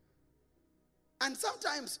 And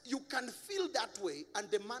sometimes you can feel that way and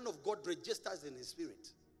the man of God registers in his spirit.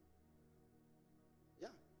 Yeah.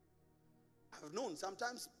 I've known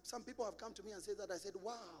sometimes some people have come to me and said that. I said,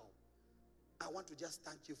 wow, I want to just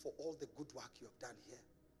thank you for all the good work you have done here.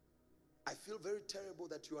 I feel very terrible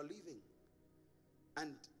that you are leaving.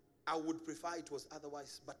 And I would prefer it was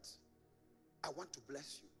otherwise, but I want to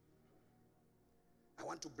bless you. I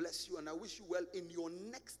want to bless you and I wish you well in your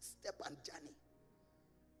next step and journey.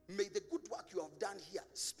 May the good work you have done here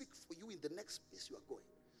speak for you in the next place you are going.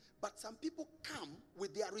 But some people come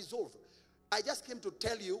with their resolve. I just came to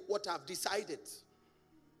tell you what I've decided.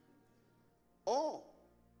 Oh,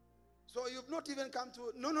 so you've not even come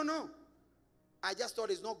to, no. I just thought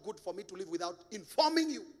it's not good for me to live without informing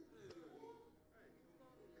you.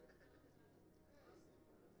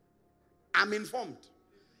 I'm informed.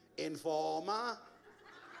 Informer.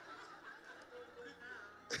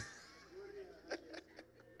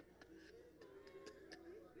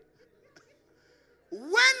 When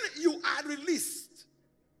you are released,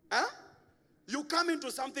 you come into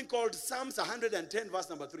something called Psalms 110 verse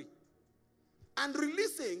number 3. And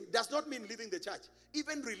releasing does not mean leaving the church.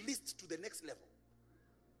 Even released to the next level.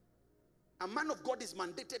 A man of God is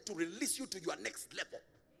mandated to release you to your next level.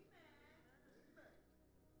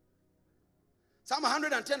 Psalm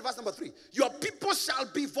 110 verse number 3. Your people shall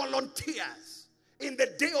be volunteers in the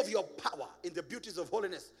day of your power, in the beauties of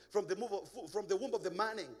holiness. From the womb of the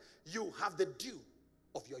morning, you have the dew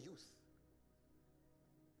of your youth.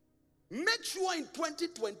 Make sure in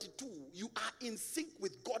 2022 you are in sync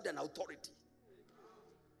with God and authority.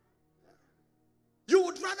 You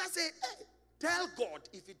would rather say, hey, tell God,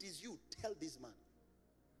 if it is you, tell this man.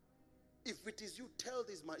 If it is you, tell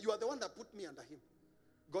this man. You are the one that put me under him.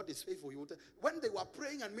 God is faithful. When they were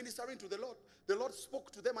praying and ministering to the Lord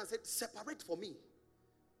spoke to them and said, separate for me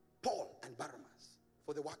Paul and Barnabas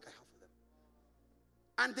for the work I have for them.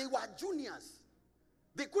 And they were juniors.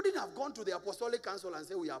 They couldn't have gone to the apostolic council and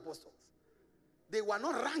say, we are apostles. They were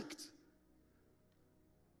not ranked.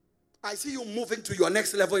 I see you moving to your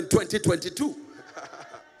next level in 2022.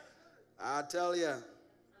 I tell you.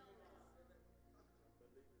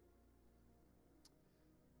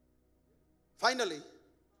 Finally,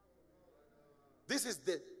 this is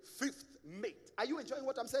the 5th mate. Are you enjoying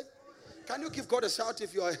what I'm saying? Can you give God a shout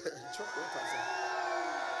if you are enjoying what I'm saying?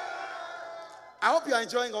 I hope you are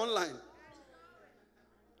enjoying online.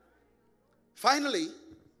 Finally,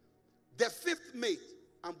 The fifth mate,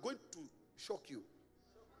 I'm going to shock you.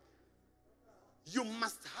 You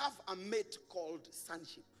must have a mate called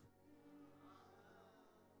sonship.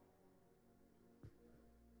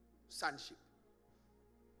 Sonship.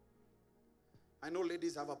 I know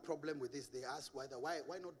ladies have a problem with this. They ask why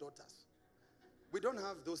not daughters? We don't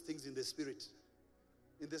have those things in the spirit.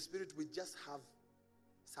 In the spirit, we just have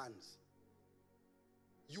sons.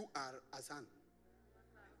 You are a son.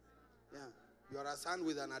 Yeah. You are a son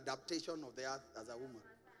with an adaptation of the earth as a woman,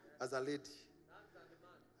 as a lady.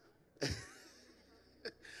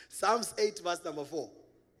 Psalms 8 verse number 4.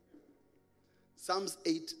 Psalms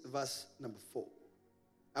 8 verse number 4.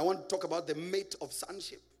 I want to talk about the mate of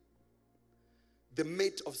sonship. The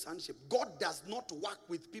mate of sonship. God does not work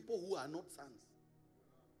with people who are not sons.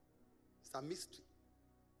 It's a mystery.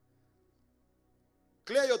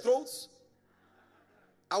 Clear your throats.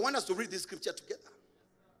 I want us to read this scripture together.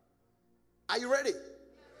 Are you ready?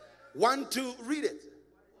 1, 2, read it.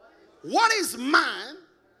 What is man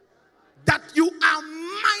that you are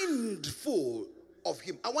mindful of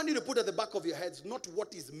him? I want you to put at the back of your heads, not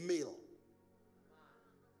what is male.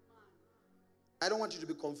 I don't want you to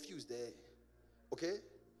be confused there. Okay?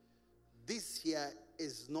 This here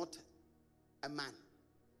is not a man.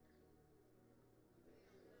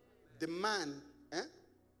 The man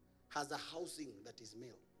has a housing that is male.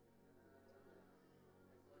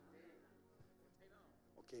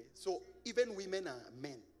 Okay? So even women are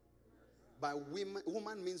men. By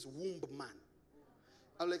woman means womb man.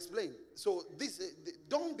 I'll explain. So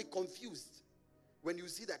don't be confused when you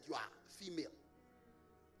see that you are female.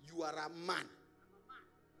 You are a man.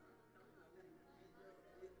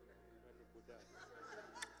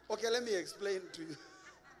 Okay, let me explain to you.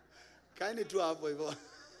 Kindly to hapo hivyo.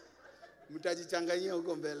 Mtajichanganyia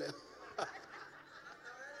huko mbele.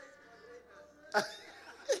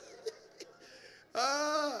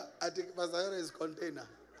 I think Pastor is container.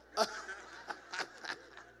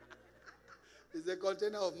 It's a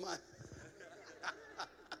container of man.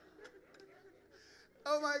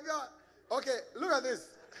 Oh my God. Okay, look at this.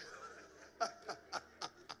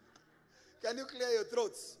 Can you clear your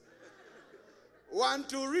throats? 1,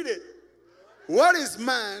 2, read it. What is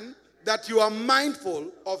man that you are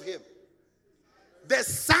mindful of him? The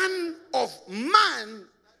Son of Man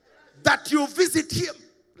that you visit him.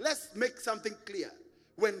 Let's make something clear.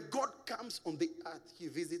 When God comes on the earth, he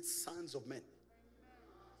visits sons of men.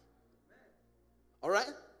 All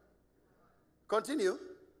right? Continue.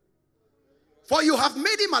 For you have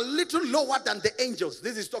made him a little lower than the angels.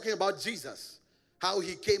 This is talking about Jesus. How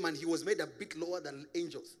he came and he was made a bit lower than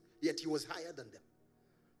angels. Yet he was higher than them.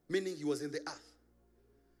 Meaning he was in the earth.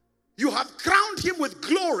 You have crowned him with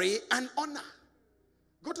glory and honor.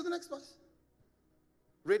 Go to the next verse.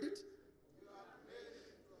 Read it.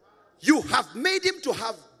 You have made him to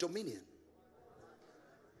have dominion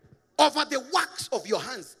over the works of your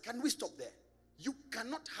hands. Can we stop there? You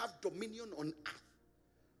cannot have dominion on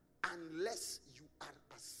earth unless you are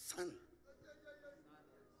a son.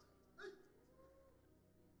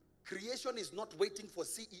 Creation is not waiting for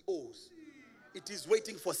CEOs. It is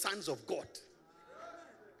waiting for sons of God.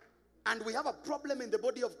 And we have a problem in the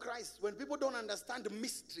body of Christ. When people don't understand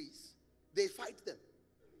mysteries, they fight them.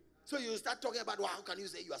 So you start talking about, well, how can you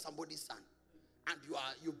say you are somebody's son? And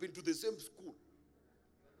you've been to the same school.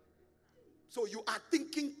 So you are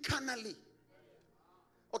thinking carnally.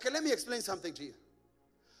 Okay, let me explain something to you.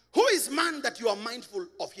 Who is man that you are mindful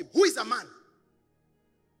of him? Who is a man?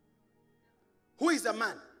 Who is a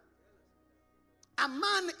man? A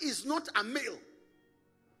man is not a male.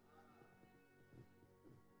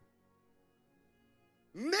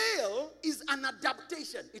 Male is an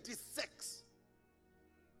adaptation. It is sex.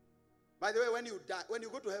 By the way, when you die, when you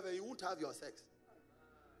go to heaven, you won't have your sex.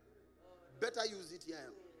 Better use it here.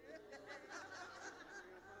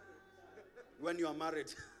 When you are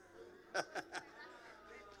married.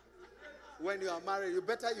 When you are married, you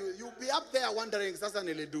better you'll be up there wondering, Sasa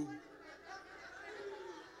neledu.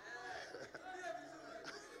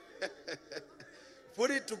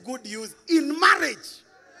 Put it to good use in marriage.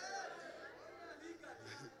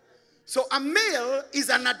 So a male is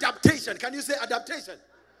an adaptation. Can you say adaptation?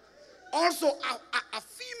 Also, a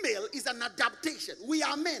female is an adaptation. We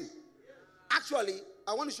are men. Actually,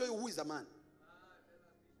 I want to show you who is a man.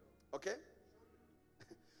 Okay?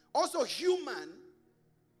 Also, human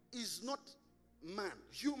is not man.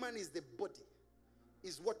 Human is the body.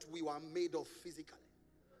 Is what we were made of physically.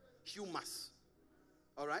 Humus.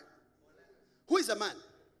 All right? Who is a man?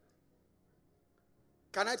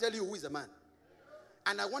 Can I tell you who is a man?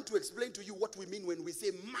 And I want to explain to you what we mean when we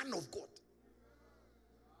say man of God.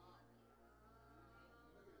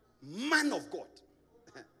 Man of God.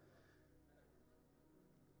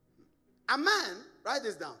 A man, write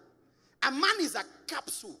this down. A man is a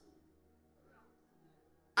capsule.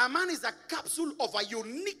 A man is a capsule of a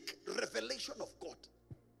unique revelation of God.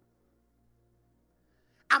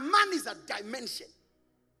 A man is a dimension.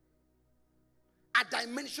 A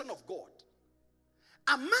dimension of God.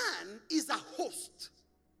 A man is a host.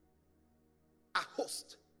 A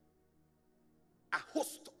host. A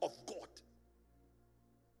host of God.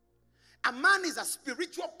 A man is a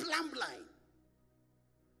spiritual plumb line.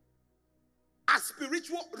 A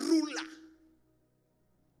spiritual ruler.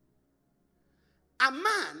 A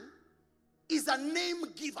man is a name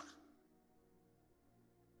giver.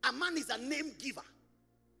 A man is a name giver.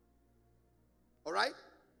 All right?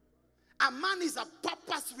 A man is a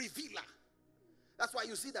purpose revealer. That's why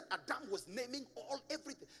you see that Adam was naming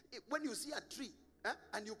everything. When you see a tree,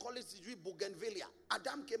 and you call it tree bougainvillea,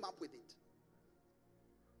 Adam came up with it.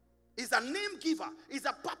 He's a name giver. He's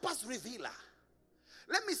a purpose revealer.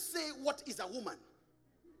 Let me say what is a woman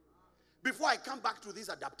before I come back to these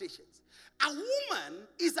adaptations. A woman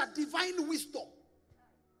is a divine wisdom.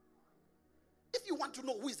 If you want to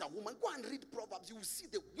know who is a woman, go and read Proverbs. You will see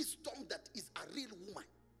the wisdom that is a real woman.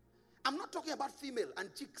 I'm not talking about female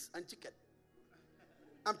and chicks and chicken.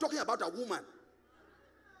 I'm talking about a woman.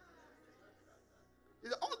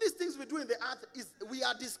 All these things we do in the earth, we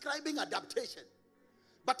are describing adaptation.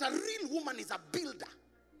 But a real woman is a builder.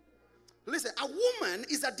 Listen, a woman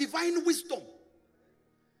is a divine wisdom.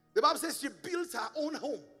 The Bible says she builds her own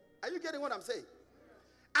home. Are you getting what I'm saying?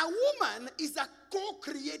 A woman is a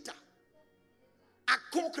co-creator. A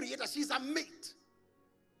co-creator. She's a mate.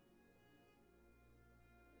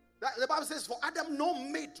 The Bible says for Adam no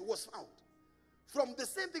mate was found. From the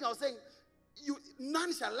same thing I was saying,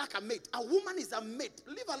 none shall lack a mate. A woman is a mate.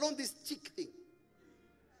 Leave alone this chick thing.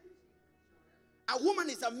 A woman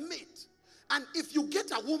is a mate. And if you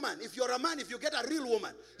get a woman, if you're a man, if you get a real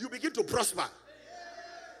woman, you begin to prosper.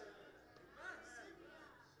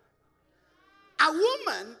 A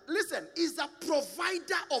woman, listen, is a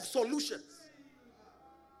provider of solutions.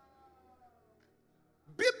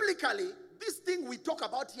 Biblically, this thing we talk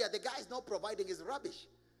about here, the guy is not providing, is rubbish.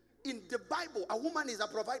 In the Bible, a woman is a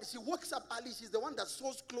provider. She wakes up early. She's the one that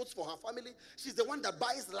sews clothes for her family. She's the one that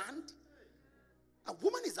buys land. A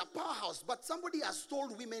woman is a powerhouse, but somebody has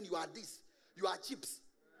told women you are this. You are chips.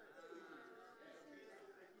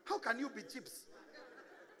 How can you be chips?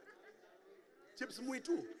 Chips mui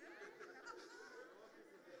too.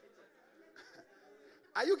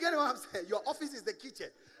 Are you getting what I'm saying? Your office is the kitchen.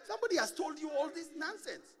 Somebody has told you all this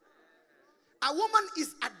nonsense. A woman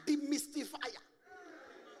is a demystifier.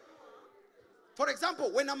 For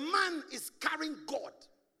example, when a man is carrying God,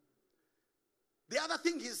 the other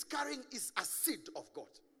thing he's carrying is a seed of God.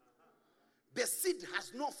 The seed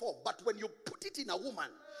has no form, but when you put it in a woman,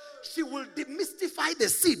 she will demystify the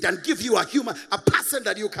seed and give you a person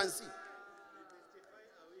that you can see.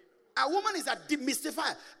 A woman is a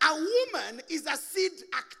demystifier. A woman is a seed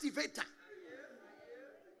activator.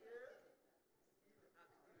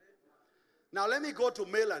 Now let me go to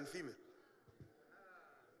male and female.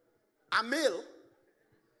 A male,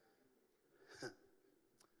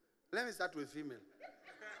 let me start with female.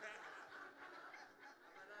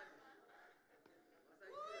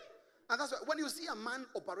 And that's why when you see a man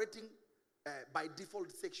operating by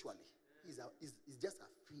default sexually, he's just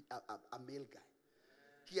a male guy.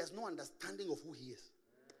 He has no understanding of who he is.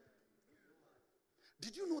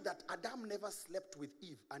 Did you know that Adam never slept with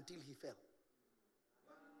Eve until he fell?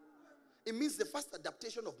 It means the first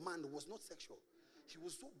adaptation of man was not sexual. He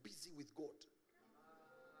was so busy with God.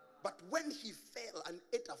 But when he fell and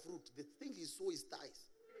ate a fruit, the thing he saw is thighs.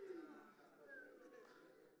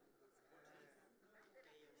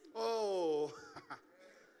 Oh,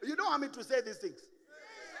 you don't want me to say these things.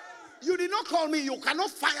 You did not call me. You cannot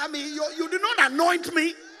fire me. You did not anoint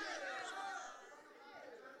me.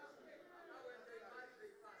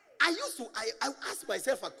 I asked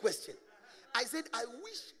myself a question. I said, I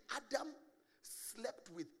wish Adam slept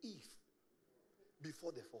with Eve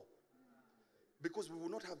before the fall. Because we will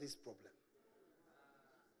not have this problem.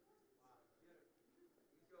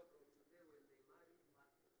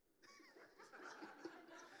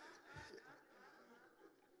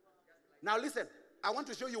 Now listen, I want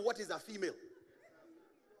to show you what is a female.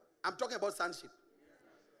 I'm talking about sonship.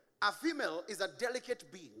 A female is a delicate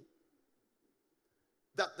being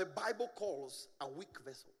that the Bible calls a weak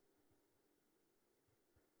vessel.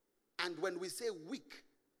 And when we say weak,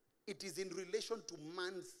 it is in relation to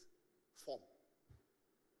man's form,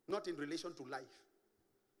 not in relation to life.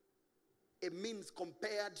 It means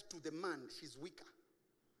compared to the man, she's weaker.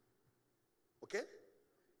 Okay?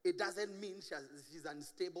 it doesn't mean she's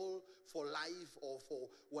unstable for life or for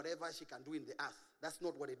whatever she can do in the earth. That's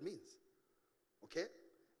not what it means. Okay?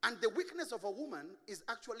 And the weakness of a woman is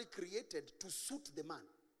actually created to suit the man.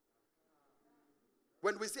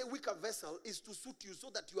 When we say weaker vessel, is to suit you so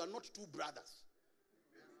that you are not two brothers.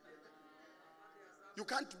 You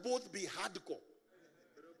can't both be hardcore.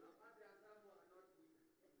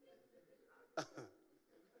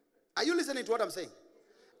 Are you listening to what I'm saying?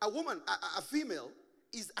 A woman, a female,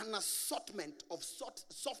 is an assortment of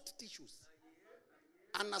soft tissues.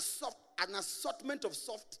 An assortment of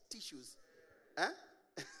soft tissues.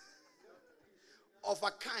 Of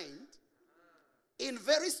a kind in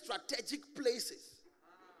very strategic places.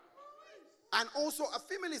 And also a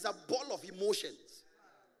female is a ball of emotions.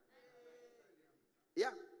 Yeah.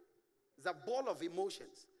 It's a ball of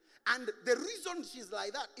emotions. And the reason she's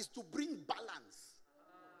like that is to bring balance.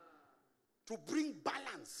 To bring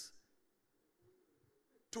balance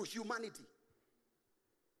to humanity.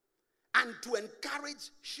 And to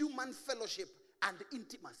encourage human fellowship and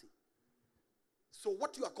intimacy. So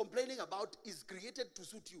what you are complaining about is created to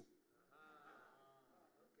suit you.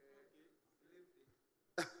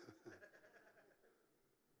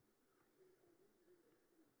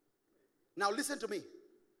 Now listen to me.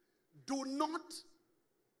 Do not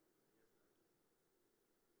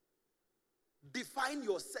define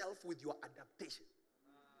yourself with your adaptation.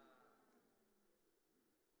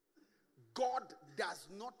 God does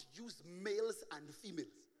not use males and females.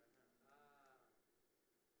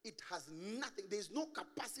 It has nothing. There is no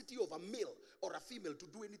capacity of a male or a female to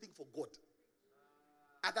do anything for God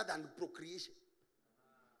other than procreation.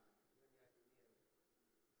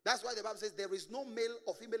 That's why the Bible says there is no male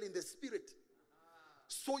or female in the spirit.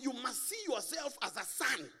 So you must see yourself as a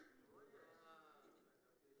son.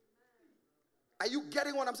 Are you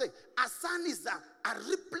getting what I'm saying? A son is a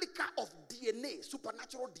replica of DNA,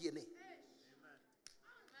 supernatural DNA.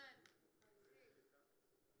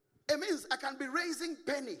 It means I can be raising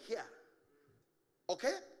Penny here.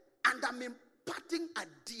 Okay? And I'm imparting a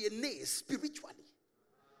DNA spiritually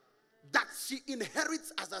that she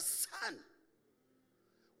inherits as a son.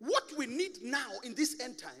 What we need now in these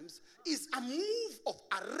end times is a move of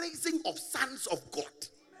a raising of sons of God.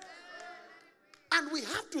 And we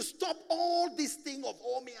have to stop all this thing of,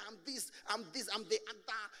 oh, me, I'm this, I'm the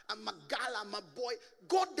other, I'm a girl, I'm a boy.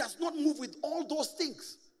 God does not move with all those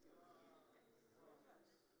things.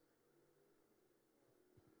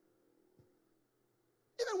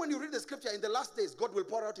 Even when you read the scripture, in the last days, God will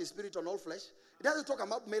pour out his spirit on all flesh. It doesn't talk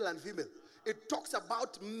about male and female. It talks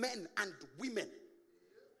about men and women.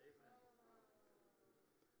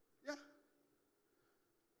 Yeah.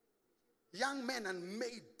 Young men and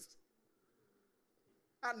maid.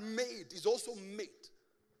 And maid is also maid.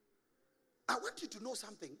 I want you to know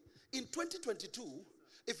something. In 2022,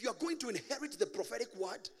 if you are going to inherit the prophetic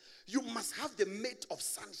word, you must have the mate of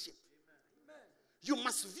sonship. You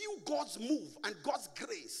must view God's move and God's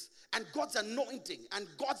grace and God's anointing and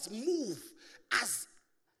God's move as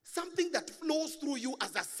something that flows through you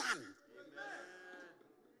as a son.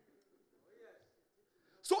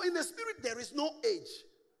 So in the spirit, there is no age.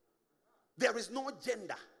 There is no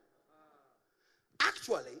gender.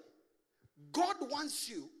 Actually, God wants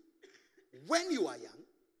you when you are young,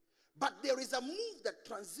 but there is a move that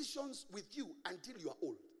transitions with you until you are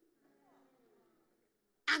old.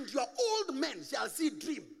 And your old men shall see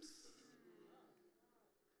dreams.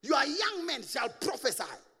 Your young men shall prophesy.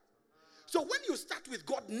 So when you start with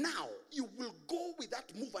God now, you will go with that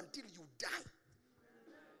move until you die.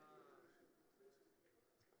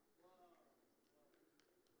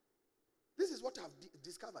 This is what I've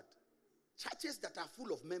discovered. Churches that are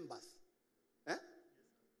full of members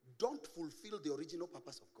don't fulfill the original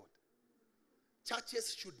purpose of God.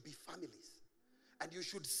 Churches should be families. And you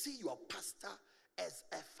should see your pastor as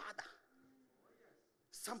a father.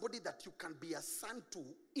 Somebody that you can be a son to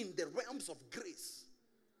in the realms of grace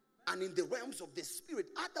and in the realms of the spirit.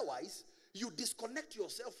 Otherwise, you disconnect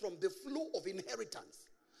yourself from the flow of inheritance.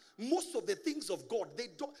 Most of the things of God,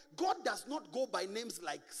 God does not go by names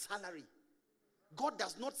like salary. God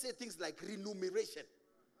does not say things like remuneration.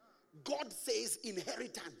 God says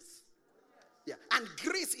inheritance. Yeah. And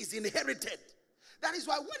grace is inherited. That is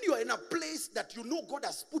why when you are in a place that you know God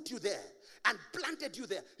has put you there and planted you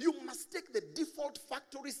there, you must take the default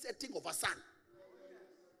factory setting of a son.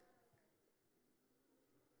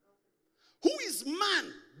 Who is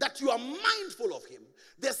man that you are mindful of him?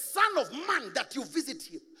 The son of man that you visit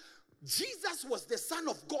him. Jesus was the son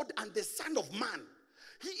of God and the son of man.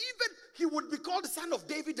 He would be called the son of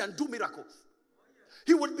David and do miracles.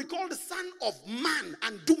 He would be called the son of man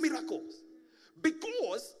and do miracles.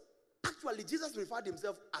 Because Actually, Jesus referred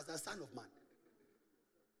himself as the Son of Man.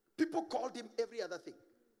 People called him every other thing.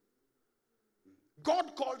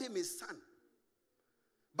 God called him his son,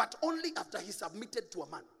 but only after he submitted to a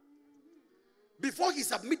man. Before he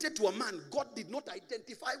submitted to a man, God did not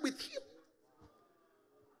identify with him.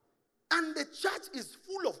 And the church is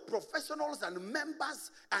full of professionals and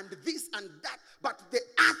members and this and that, but the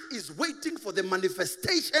earth is waiting for the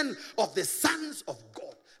manifestation of the sons of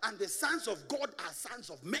God. And the sons of God are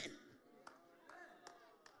sons of men.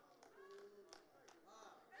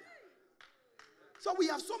 So we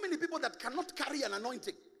have so many people that cannot carry an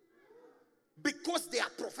anointing because they are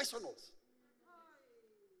professionals.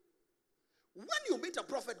 When you meet a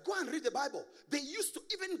prophet, go and read the Bible. They used to,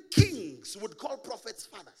 even kings would call prophets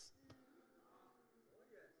fathers.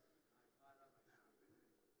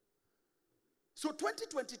 So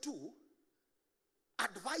 2022,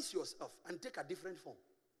 advise yourself and take a different form.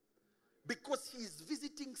 Because he is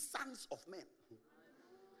visiting sons of men.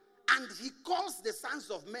 And he calls the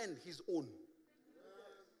sons of men his own.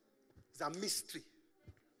 It's a mystery.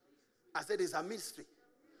 I said it's a mystery.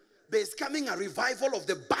 There's coming a revival of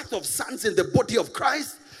the birth of sons in the body of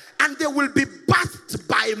Christ. And they will be birthed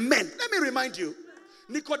by men. Let me remind you.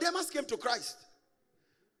 Nicodemus came to Christ.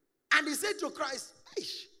 And he said to Christ,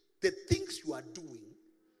 the things you are doing,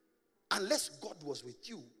 unless God was with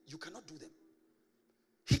you, you cannot do them.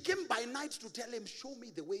 He came by night to tell him, show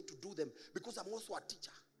me the way to do them, because I'm also a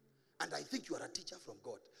teacher. And I think you are a teacher from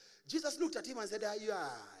God. Jesus looked at him and said,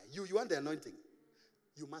 you want the anointing?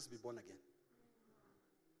 You must be born again.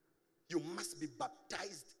 You must be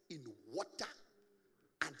baptized in water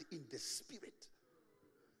and in the Spirit.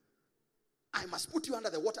 I must put you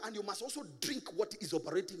under the water, and you must also drink what is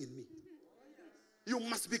operating in me. You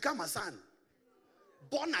must become a son.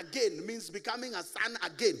 Born again means becoming a son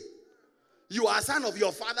again. You are a son of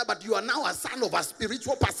your father, but you are now a son of a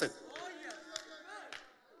spiritual person.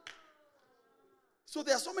 So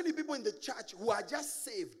there are so many people in the church who are just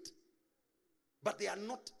saved, but they are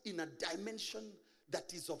not in a dimension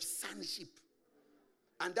that is of sonship.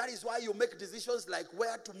 And that is why you make decisions like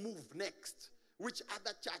where to move next, which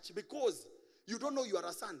other church, because you don't know you are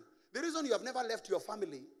a son. The reason you have never left your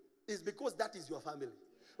family is because that is your family.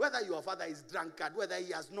 Whether your father is drunkard, whether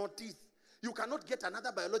he has no teeth, you cannot get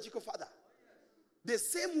another biological father. The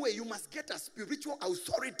same way you must get a spiritual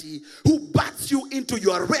authority who births you into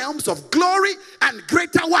your realms of glory and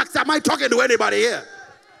greater works. Am I talking to anybody here?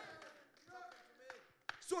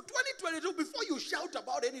 So 2022, before you shout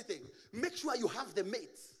about anything, make sure you have the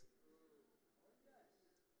mates.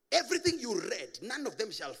 Everything you read, none of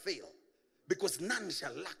them shall fail, because none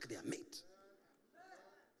shall lack their mate.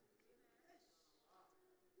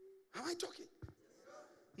 Am I talking?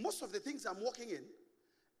 Most of the things I'm walking in,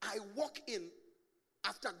 I walk in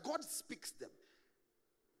after God speaks them.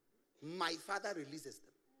 My Father releases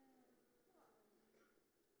them.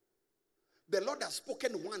 The Lord has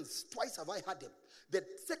spoken once, twice have I heard him. The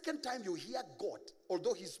second time you hear God,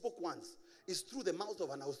 although he spoke once, is through the mouth of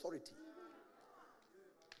an authority.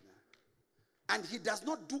 And he does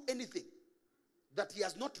not do anything that he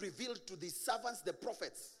has not revealed to the servants, the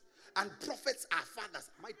prophets. And prophets are fathers.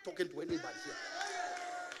 Am I talking to anybody here?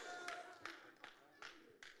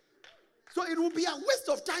 So it will be a waste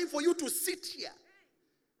of time for you to sit here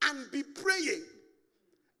and be praying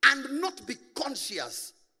and not be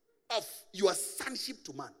conscious of your sonship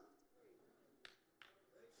to man.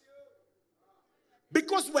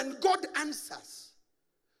 Because when God answers,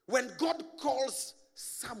 when God calls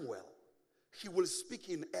Samuel, he will speak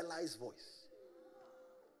in Eli's voice.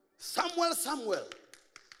 Samuel, Samuel.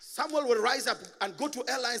 Samuel will rise up and go to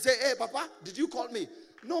Eli and say, hey, Papa, did you call me?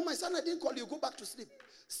 No, my son, I didn't call you. Go back to sleep.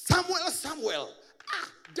 Samuel, Samuel.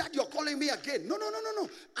 Dad, you're calling me again. No.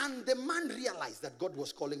 And the man realized that God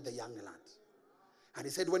was calling the young lad. And he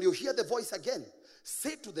said, when you hear the voice again,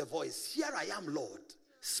 say to the voice, here I am, Lord.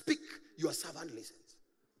 Speak, your servant listens.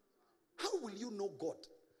 How will you know God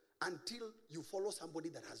until you follow somebody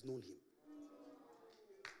that has known him?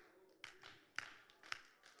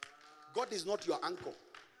 God is not your uncle.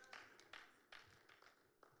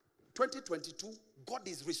 2022, God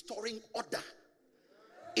is restoring order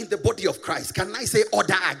in the body of Christ. Can I say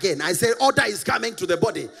order again? I say order is coming to the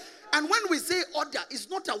body. And when we say order, it's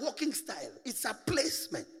not a walking style. It's a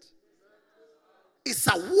placement. It's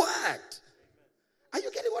a word. Are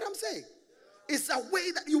you getting what I'm saying? It's a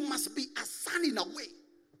way that you must be a son in a way.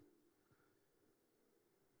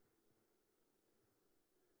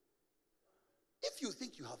 If you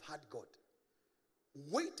think you have heard God,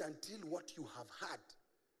 wait until what you have heard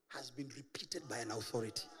has been repeated by an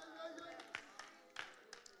authority.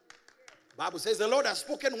 Bible says the Lord has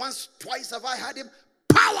spoken once, twice have I heard him.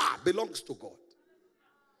 Power Power belongs to God.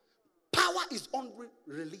 Power is only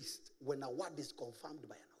released when a word is confirmed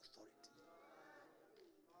by an authority.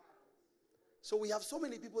 So we have so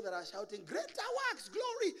many people that are shouting, greater works,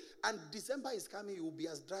 glory. And December is coming, you will be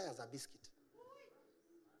as dry as a biscuit.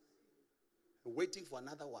 Waiting for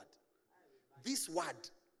another word. This word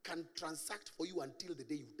can transact for you until the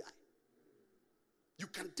day you die. You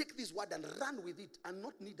can take this word and run with it and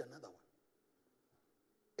not need another one.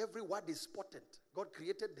 Every word is potent. God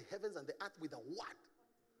created the heavens and the earth with a word.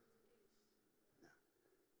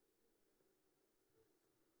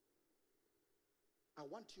 I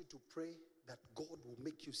want you to pray that God will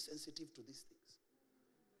make you sensitive to these things.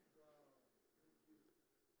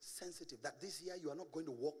 Sensitive. That this year you are not going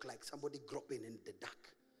to walk like somebody groping in the dark.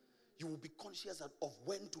 You will be conscious of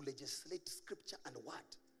when to legislate scripture and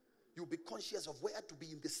word. You will be conscious of where to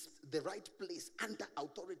be in the right place under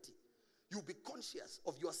authority. You will be conscious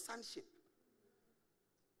of your sonship.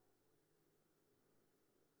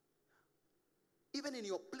 Even in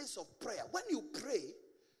your place of prayer. When you pray,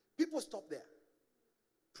 people stop there.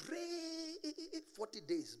 Pray 40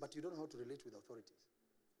 days, but you don't know how to relate with authorities.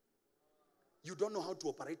 You don't know how to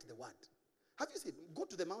operate the word. Have you seen? Go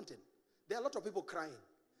to the mountain. There are a lot of people crying.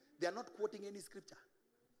 They are not quoting any scripture.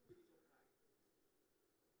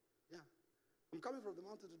 Yeah. I'm coming from the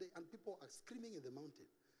mountain today, and people are screaming in the mountain.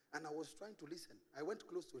 And I was trying to listen. I went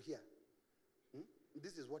close to here.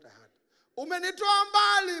 This is what I heard. Umenitoa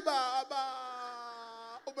mbali baba.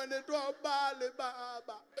 Umenitoa mbali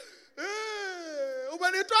baba.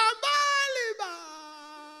 Umenitoa mbali baba.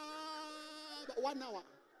 1 hour.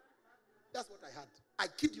 That's what I heard. I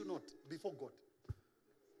kid you not, before God.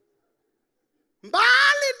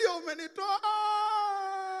 Mbali ndio umenitoa.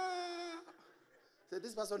 So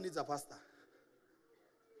this person needs a pastor.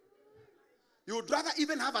 You would rather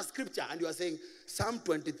even have a scripture and you are saying, Psalm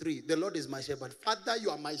 23, the Lord is my shepherd. Father,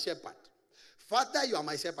 you are my shepherd. Father, you are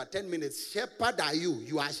my shepherd. 10 minutes. Shepherd are you.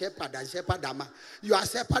 You are shepherd and shepherd am I. You are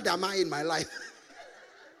shepherd am I in my life.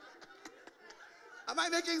 Am I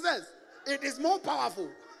making sense? It is more powerful.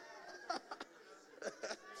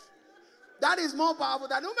 That is more powerful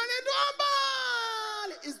than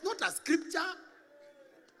it's not a scripture.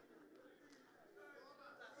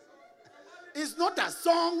 It's not a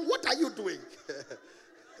song. What are you doing?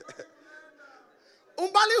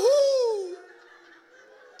 Umbali who?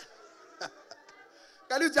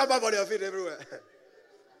 Can you jump up on your feet everywhere?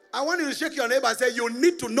 I want you to shake your neighbor and say, you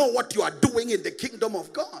need to know what you are doing in the kingdom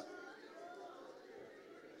of God.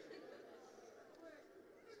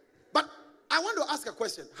 But I want to ask a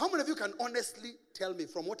question. How many of you can honestly tell me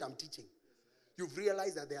from what I'm teaching, you've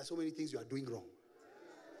realized that there are so many things you are doing wrong?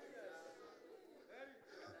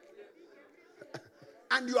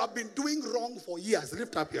 And you have been doing wrong for years.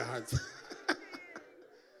 Lift up your hands.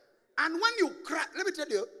 And when you cry, let me tell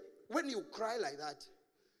you, when you cry like that,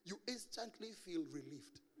 you instantly feel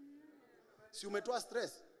relieved. Si umetoa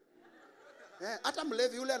stress. Hata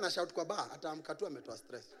mlevi yule anashout kwa bar, hata mkatua ametoa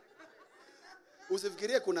stress.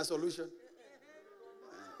 Usifikirie kuna solution.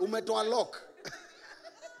 Umetoa lock.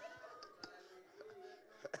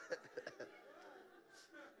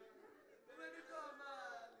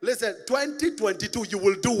 Listen, 2022, you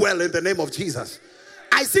will do well in the name of Jesus.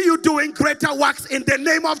 I see you doing greater works in the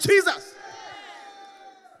name of Jesus.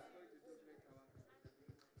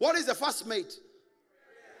 What is the first mate?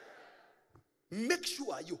 Make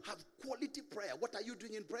sure you have quality prayer. What are you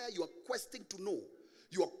doing in prayer? You are questing to know.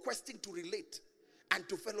 You are questing to relate and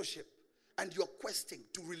to fellowship. And you are questing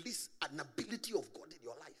to release an ability of God in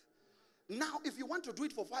your life. Now, if you want to do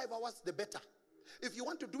it for 5 hours, the better. If you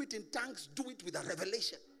want to do it in tongues, do it with a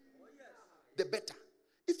revelation. The better.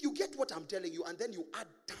 If you get what I'm telling you and then you add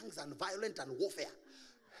tongues and violence and warfare,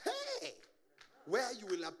 hey, where you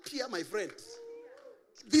will appear, my friends,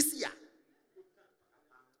 this year.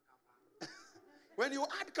 When you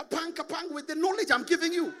add kapang with the knowledge I'm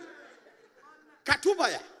giving you,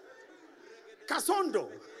 Katubaya, Kasondo,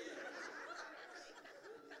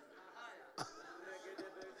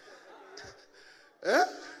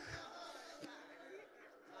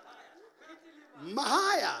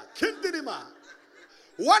 Mahaya, Kindirima.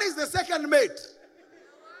 What is the second mate?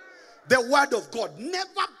 The word of God.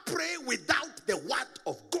 Never pray without the word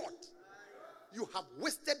of God. You have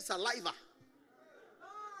wasted saliva.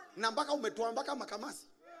 Nambaka umetoa mbaka makamasi.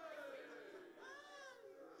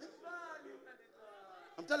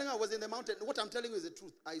 I'm telling you, I was in the mountain. What I'm telling you is the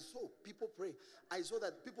truth. I saw people pray. I saw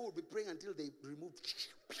that people would be praying until they removed.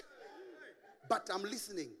 But I'm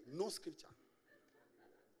listening. No scripture.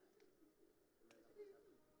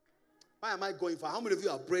 Why am I going for? How many of you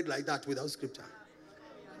have prayed like that without scripture?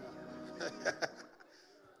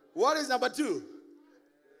 What is number 2?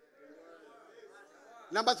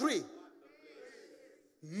 Number 3,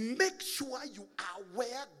 make sure you are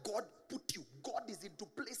where God put you. God is into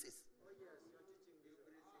places.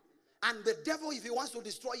 And the devil, if he wants to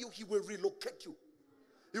destroy you, he will relocate you.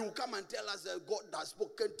 He will come and tell us that God has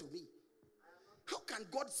spoken to me. How can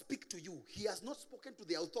God speak to you? He has not spoken to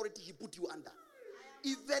the authority he put you under.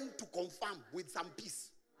 Even to confirm with some peace.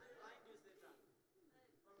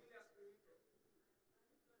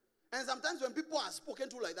 And sometimes when people are spoken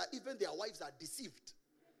to like that, even their wives are deceived.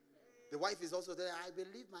 The wife is also there, I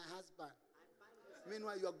believe my husband.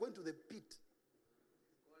 Meanwhile, you are going to the pit.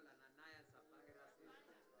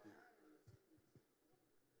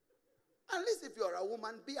 At least if you are a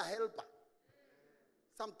woman, be a helper.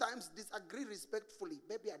 Sometimes disagree respectfully.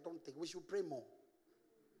 Maybe I don't think we should pray more.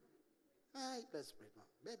 Hey, let's pray more.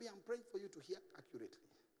 Maybe I'm praying for you to hear accurately.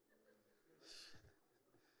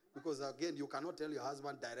 Because again, you cannot tell your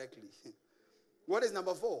husband directly. What is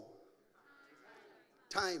number 4?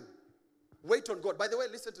 Time. Wait on God. By the way,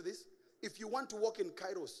 listen to this. If you want to walk in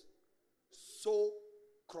Kairos, sow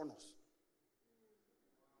Chronos.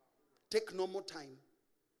 Take no more time.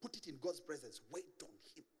 Put it in God's presence. Wait on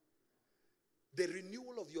him. The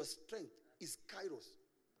renewal of your strength is Kairos.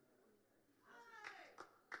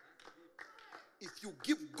 If you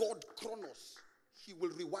give God Chronos, he will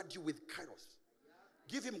reward you with Kairos.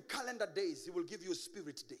 Give him calendar days, he will give you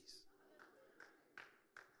spirit days.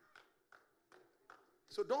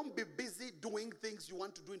 So don't be busy doing things you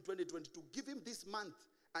want to do in 2022. Give him this month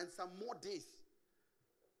and some more days.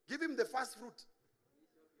 Give him the first fruit.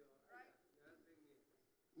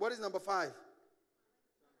 What is number 5?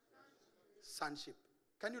 Sonship.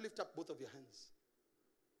 Can you lift up both of your hands?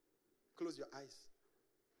 Close your eyes.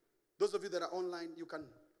 Those of you that are online, you can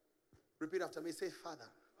repeat after me. Say, Father,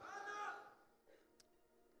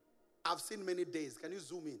 I've seen many days. Can you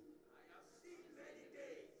zoom in? I have seen many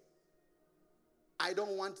days. I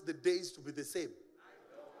don't want the days to be the same. I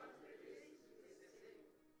don't want the days to be the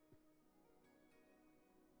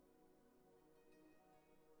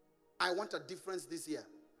same. I want a difference this year. I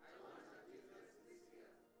want a difference this year.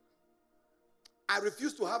 I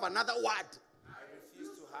refuse to have another word I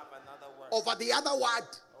refuse to have another word over the other word,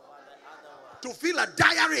 over the other word. to fill a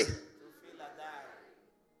diary. To fill a diary.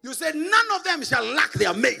 You said none of them shall lack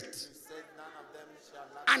their mate, You said none of them shall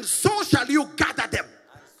lack. and so shall you gather them.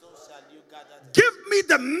 And so shall you gather them. Give me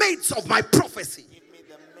the mates of my prophecy. Give me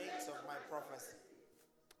the mates of my prophecy.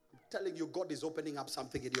 I'm telling you, God is opening up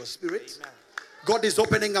something in your spirit. Amen. God is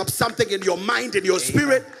opening up something in your mind, in your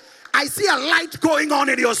spirit. I see a light going on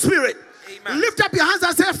in your spirit. Amen. Lift up your hands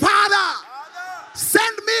and say, Father, Father,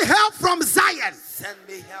 send me help from Zion. send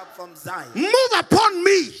me help from Zion. Move upon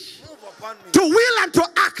me Move upon me to will and to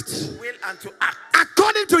act to will and to act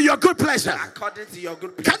according to your good pleasure. according to your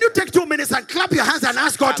good pleasure. Can you take 2 minutes and clap your hands and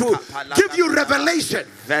ask God to give you revelation,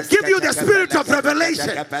 give you the spirit of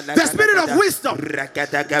revelation, the spirit of wisdom?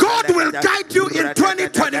 God will guide you in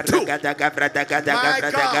 2022. My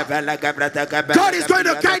God. God is going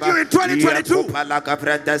to guide you in 2022.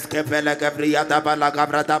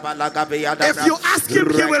 If you ask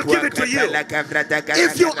him, he will give it to you.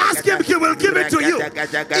 If you ask him, he will give it to you.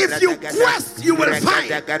 If you quest, you will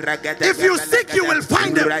find. If you seek, you will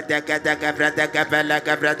find him.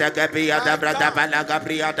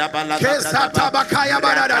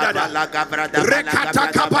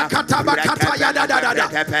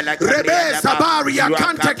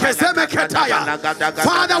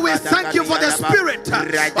 Father, we thank you for the spirit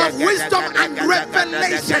of wisdom and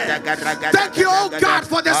revelation. Thank you, oh God,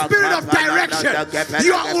 for the spirit of direction.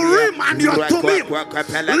 Your Urim and your Tumim.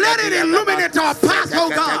 Let it illuminate our path, oh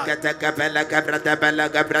God.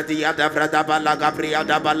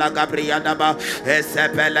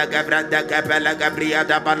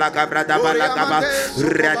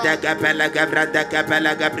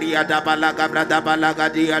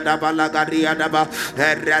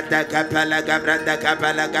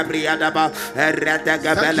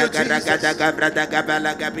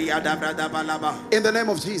 In the name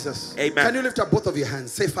of Jesus. Amen. Can you lift up both of your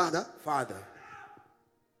hands? Say, Father. Father.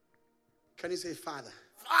 Can you say, Father?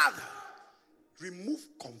 Father. Remove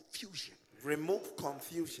confusion Remove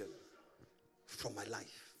confusion from my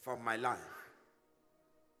life. from my life.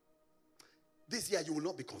 This year you will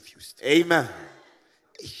not be confused. Amen.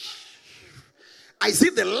 I see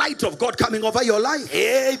the light of God coming over your life.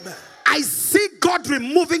 Amen. I see God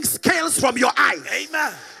removing scales from your eyes.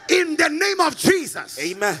 Amen. In the name of Jesus.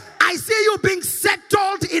 Amen. I see you being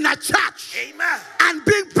settled in a church. Amen. And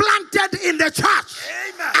being planted in the church.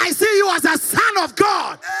 Amen. I see you as a son of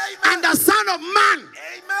God. Amen. And a son of man.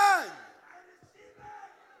 Amen.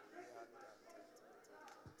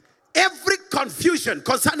 Every confusion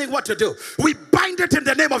concerning what to do, we bind it in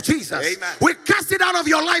the name of Jesus. Amen. We cast it out of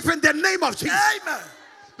your life in the name of Jesus. Amen.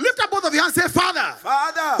 Lift up both of your hands and say, Father,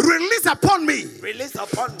 Father, release upon me release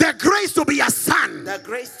upon me the grace to be a son, the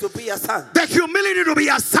grace to be a son, the humility to be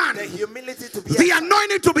a son, the humility to be the a son,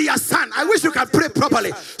 anointing to be a son. I wish you can pray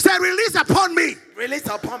properly. Say, release upon me release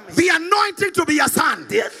upon me the anointing to be a son.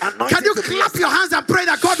 the anointing. Can you to be clap a your son. hands and pray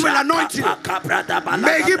that God will anoint you?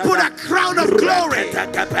 May He put a crown of glory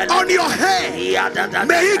on your head.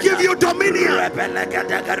 May He give you dominion.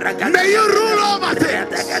 May you rule over things.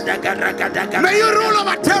 May you rule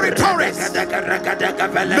over territories.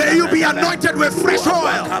 May you be anointed with fresh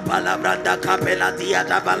oil.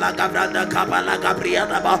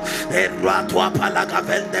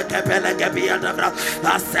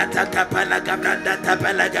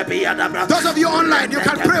 Those of you online, you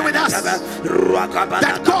can pray with us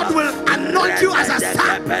that God will anoint you as a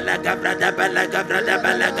son.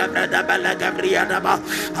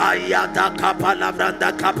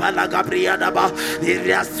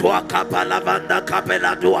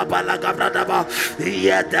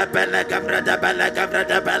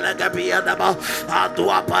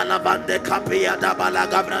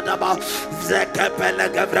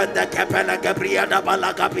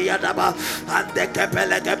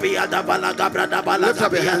 Lift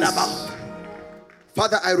up your hands.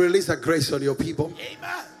 Father, I release a grace on your people,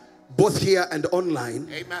 Amen. both here and online.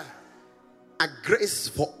 Amen. A grace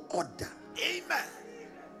for order. Amen.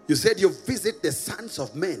 You said you visit the sons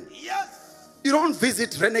of men. Yes. You don't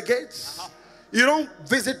visit renegades. You don't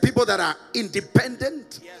visit people that are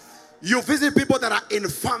independent. Yes. You visit people that are in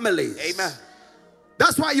families. Amen.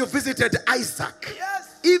 That's why you visited Isaac.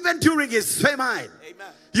 Yes. Even during his famine, Amen.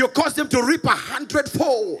 you caused him to reap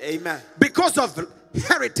 100-fold. Amen. Because of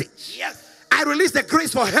heritage. Yes. I release the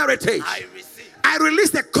grace for heritage. I receive. I release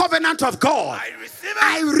the covenant of God. I receive it.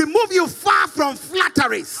 I remove you far from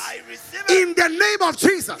flatteries. I receive it. In the name of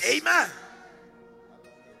Jesus. Amen.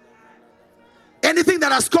 Anything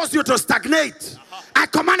that has caused you to stagnate, I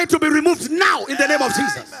command it to be removed now in the name of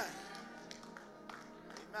Jesus. Amen.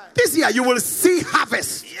 This year you will see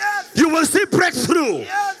harvest. Yes. You will see breakthrough.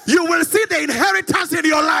 Yes. You will see the inheritance in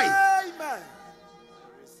your life. Amen.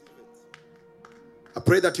 I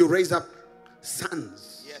pray that you raise up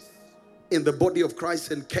sons Yes. in the body of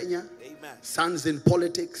Christ in Kenya, Amen. sons in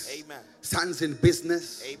politics, Amen. sons in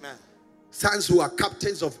business, Amen. sons who are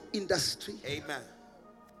captains of industry, Amen.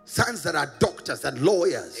 sons that are doctors and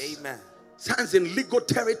lawyers, Amen. sons in legal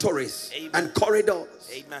territories Amen. and corridors,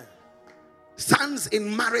 Amen. sons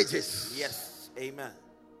in marriages. Yes. Amen.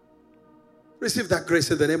 Receive that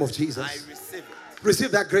grace in the name of I Jesus. receive it.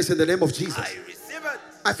 Receive that grace in the name of Jesus. I receive it.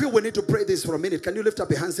 I feel we need to pray this for a minute. Can you lift up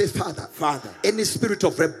your hands and say, Father, Father, any spirit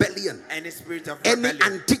of rebellion, any spirit of any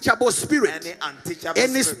rebellion, unteachable spirit, any unteachable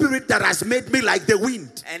any spirit that has made me like the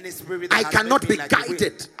wind, any spirit I that has cannot made be me like the wind,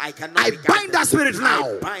 guided. I cannot I be guided. bind that spirit now.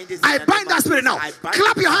 I bind it in I the bind name that of spirit now. Jesus. I bind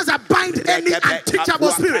Clap it your now. hands and bind any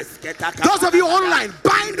unteachable spirit. Those of you online,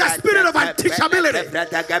 bind the spirit of unteachability.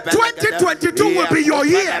 2022 will be your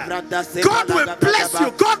year. God will bless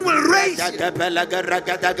you. God will raise you.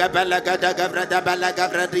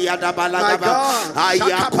 My God.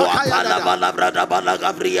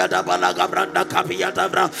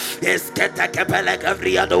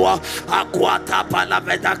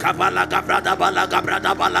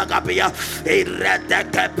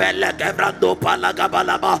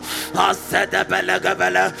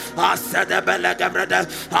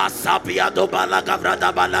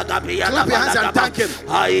 Clap your hands and thank him.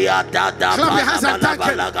 Clap your hands and thank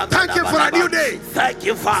him. Thank him for a new day. Thank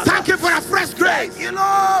you, Father. Thank you for a fresh grace. Thank you,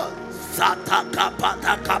 Lord. Sataka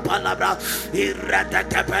pataka palabra, irada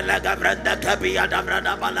kapela gavranda kabia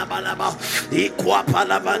davrada balabalaba, ikwa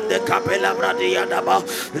palavande kapela bradiadaba,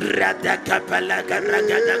 rada kapela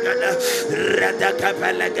garagada gada, rada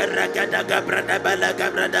kapela garagada gabrada bala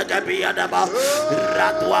gabrada kabia daba,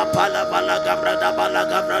 ratwa palabala gabrada bala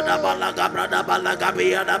gabrada bala gabrada bala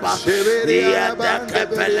kabia daba, yada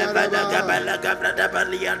kapela bala gabala gabrada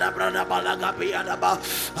balia dabrada bala kabia daba,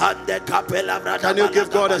 ande kapela brada. Can you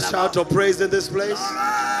give God a shout of praise in this place?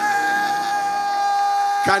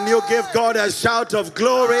 Can you give God a shout of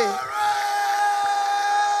glory?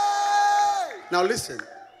 Now listen.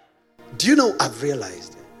 Do you know I've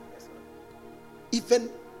realized even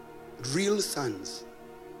real sons,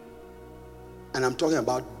 and I'm talking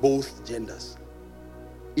about both genders,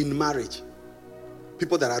 in marriage,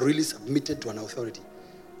 people that are really submitted to an authority,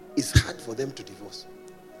 it's hard for them to divorce.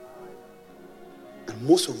 And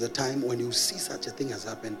most of the time when you see such a thing has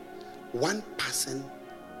happened, one person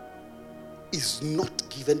is not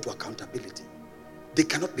given to accountability. They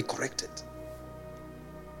cannot be corrected.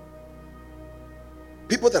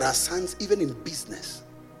 People that are sons, even in business,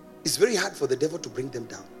 it's very hard for the devil to bring them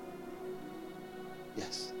down.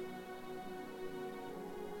 Yes.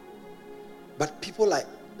 But people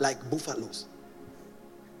like buffaloes.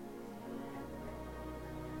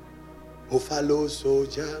 Buffalo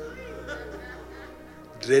soldier,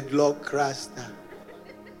 dreadlock rasta.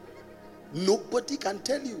 Nobody can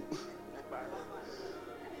tell you.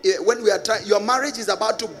 When we are trying, your marriage is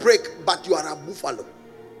about to break, but you are a buffalo.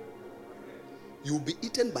 You will be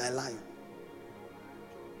eaten by a lion.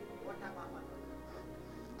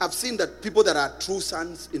 I've seen that people that are true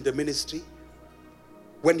sons in the ministry,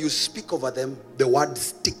 when you speak over them, the word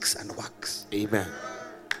sticks and works. Amen.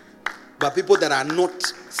 But people that are not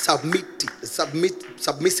submissive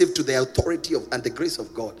to the authority and the grace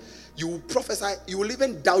of God, you will prophesy, you will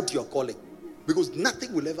even doubt your calling, because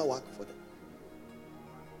nothing will ever work for them.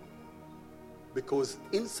 Because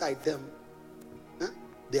inside them,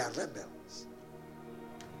 they are rebels.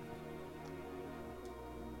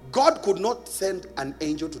 God could not send an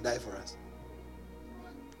angel to die for us.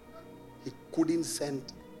 He couldn't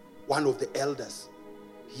send one of the elders.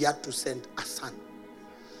 He had to send a son.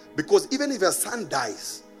 Because even if a son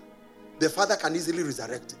dies, the father can easily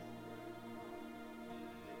resurrect him.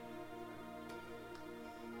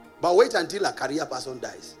 But wait until a career person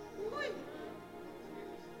dies,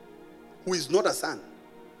 who is not a son.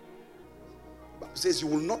 The Bible says you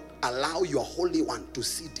will not allow your Holy One to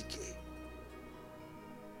see decay.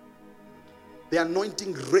 The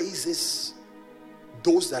anointing raises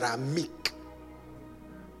those that are meek.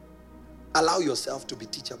 Allow yourself to be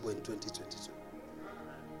teachable in 2022.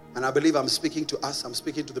 And I believe I'm speaking to us. I'm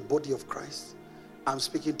speaking to the body of Christ. I'm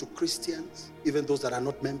speaking to Christians, even those that are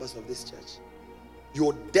not members of this church.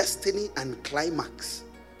 Your destiny and climax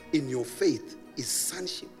in your faith is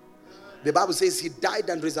sonship. The Bible says he died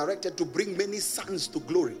and resurrected to bring many sons to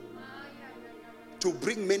glory. To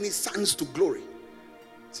bring many sons to glory.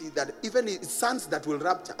 See that even sons that will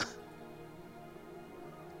rapture.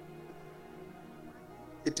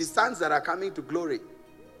 It is sons that are coming to glory,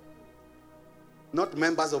 not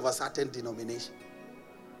members of a certain denomination.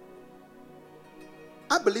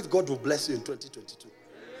 I believe God will bless you in 2022.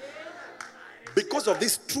 Because of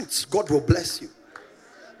these truths, God will bless you.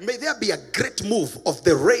 May there be a great move of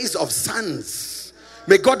the raise of sons.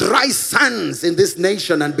 May God rise sons in this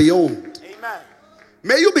nation and beyond. Amen.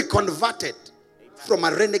 May you be converted from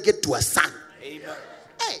a renegade to a son. Amen.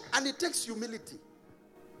 Hey, and it takes humility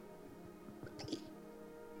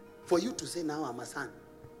for you to say, now I'm a son,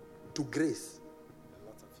 to grace.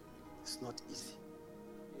 It's not easy.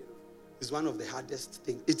 It's one of the hardest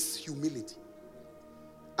things. It's humility.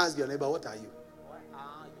 Ask your neighbor, what are you?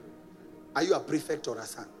 Are you a prefect or a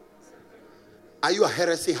son? Are you a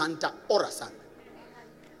heresy hunter or a son?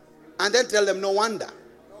 And then tell them, no wonder.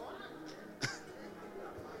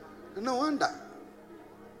 No wonder.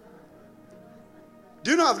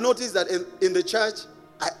 Do you know, I've noticed that in the church,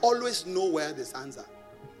 I always know where the sons are.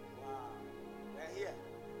 They're here.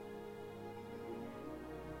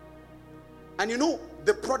 And you know,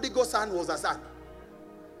 the prodigal son was a son.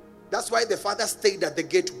 That's why the father stayed at the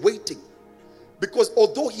gate waiting. Because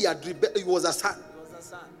although he had rebelled, he was a son.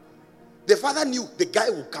 The father knew the guy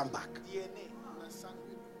would come back.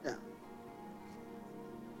 Yeah.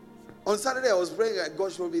 On Saturday, I was praying, and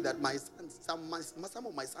God showed me that my sons, some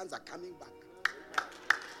of my sons are coming back.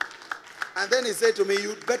 And then he said to me,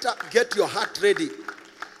 you better get your heart ready.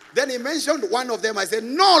 Then he mentioned one of them. I said,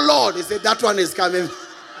 no, Lord. He said, that one is coming.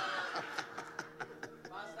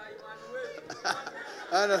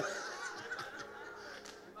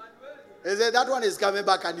 He said, that one is coming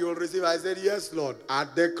back and you will receive. I said, yes, Lord.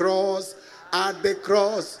 At the cross,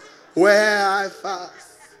 where I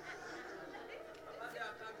fast.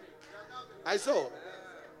 I saw.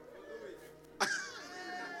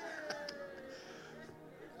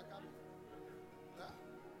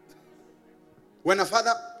 When a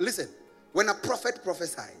father, listen, when a prophet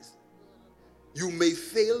prophesies, you may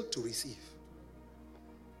fail to receive.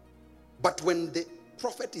 But when the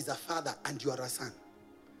prophet is a father and you are a son,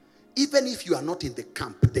 even if you are not in the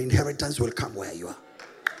camp, the inheritance will come where you are.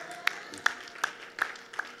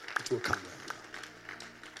 It will come where you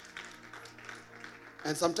are.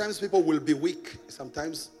 And sometimes people will be weak.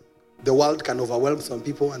 Sometimes the world can overwhelm some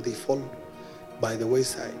people and they fall by the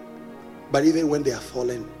wayside. But even when they are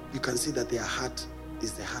fallen, you can see that their heart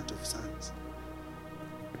is the heart of sons.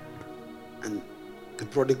 And the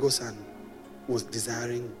prodigal son was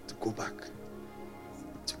desiring to go back,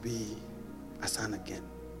 to be a son again.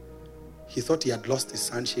 He thought he had lost his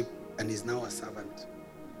sonship and is now a servant.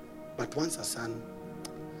 But once a son,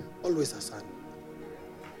 always a son.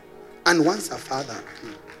 And once a father.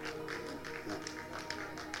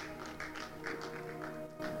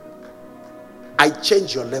 I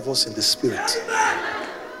change your levels in the spirit.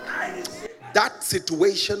 That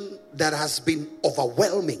situation that has been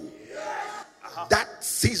overwhelming, that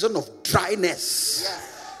season of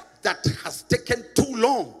dryness that has taken too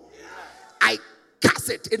long, I cast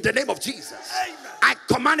it in the name of Jesus. I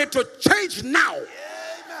command it to change now.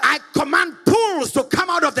 I command pools to come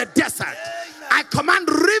out of the desert. I command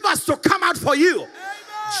rivers to come out for you.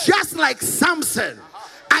 Just like Samson,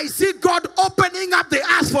 I see God opening up the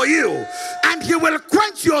earth for you, and he will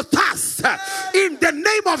quench your thirst in the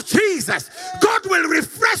name of Jesus. God will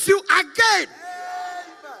refresh you again.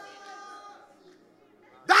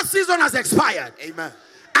 That season has expired. Amen.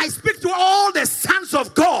 I speak to all the sons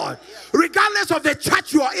of God, regardless of the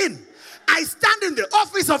church you are in. I stand in the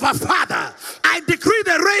office of a father. I decree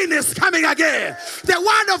the rain is coming again. The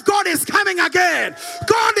word of God is coming again.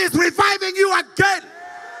 God is reviving you again.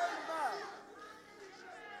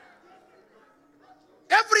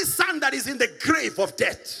 Every son that is in the grave of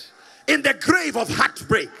death, in the grave of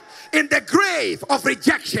heartbreak, in the grave of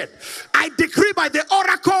rejection, I decree by the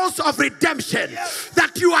oracles of redemption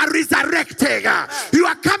that you are resurrecting. You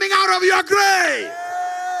are coming out of your grave.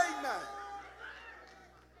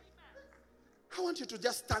 I want you to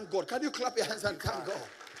just thank God. Can you clap your hands and thank God?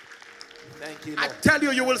 Thank you, I Lord. tell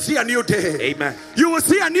you, you will see a new day. Amen. You will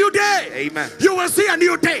see a new day. Amen. You will see a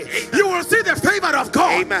new day. Amen. You will see the favor of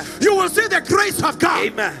God. Amen. You will see the grace of God.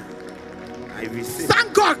 Amen. I receive.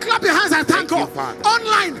 Thank God. Clap your hands and thank Thank you, God. Father.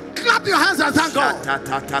 Online, clap your hands and thank God.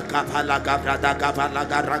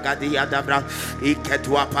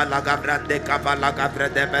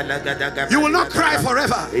 You will not cry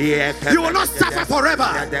forever. You will not suffer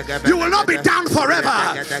forever. You will not be down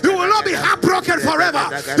forever. You will not be heartbroken forever.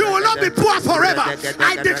 You will not be poor forever.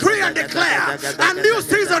 I decree and declare a new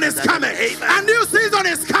season is coming. A new season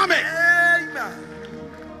is coming.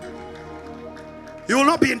 You will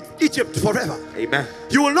not be in Egypt forever. Amen.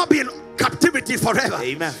 You will not be in captivity forever.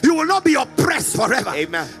 Amen. You will not be oppressed forever.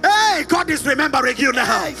 Amen. Hey, God is remembering you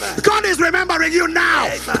now. Amen. God is remembering you now.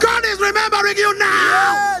 Amen. God is remembering you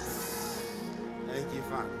now. Yes. Thank you,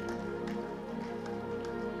 Father.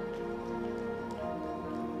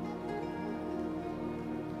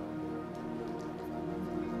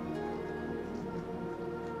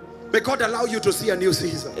 May God allow you to see a new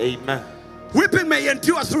season. Amen. Weeping may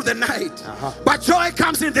endure through the night, but joy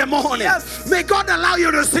comes in the morning. Yes. May God allow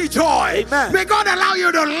you to see joy. Amen. May God allow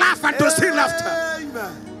you to laugh and to see laughter.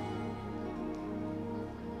 Amen.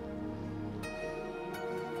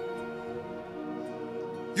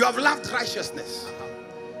 You have loved righteousness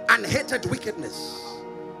and hated wickedness,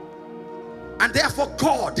 and therefore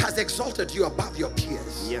God has exalted you above your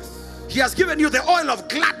peers. Yes. He has given you the oil of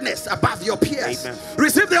gladness above your peers. Amen.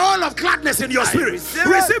 Receive the oil of gladness in your spirit.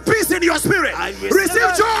 Receive peace in your spirit.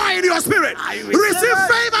 Receive joy in your spirit. Receive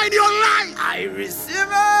favor in your life. I receive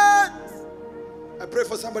it. I pray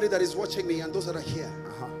for somebody that is watching me and those that are here.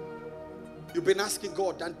 You've been asking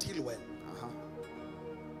God, until when?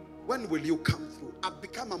 When will you come through? I've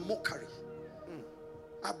become a mockery.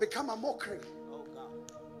 I've become a mockery.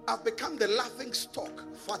 I've become the laughing stock.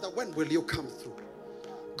 Father, when will you come through?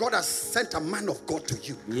 God has sent a man of God to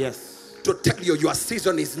you. Yes. To tell you your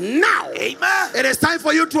season is now. Amen. It is time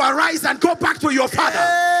for you to arise and go back to your father.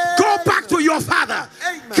 Go back to your father.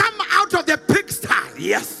 Amen. Come out of the pigsty.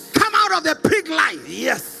 Yes. Come out of the pig life.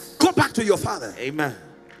 Yes. Go back to your father. Amen.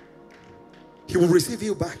 He will receive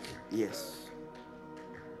you back. Yes.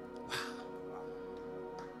 Wow.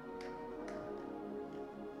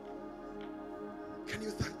 Can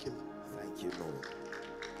you thank him? Thank you, Lord.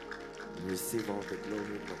 Receive all the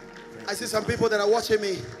glory, Lord. I see some people that are watching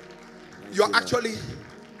me. You are actually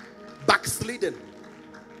backslidden.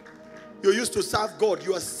 You used to serve God.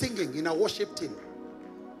 You are singing in a worship team.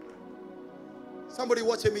 Somebody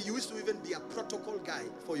watching me, you used to even be a protocol guy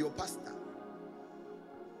for your pastor.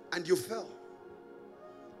 And you fell.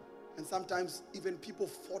 And sometimes even people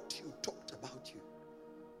fought you, talked about you.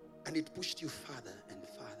 And it pushed you farther and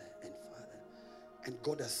farther and farther. And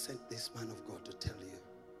God has sent this man of God to tell you,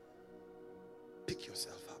 pick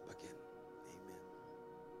yourself up again. Amen.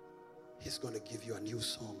 He's going to give you a new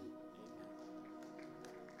song.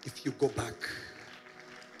 If you go back,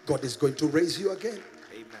 God is going to raise you again.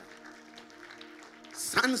 Amen.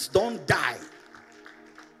 Sons don't die.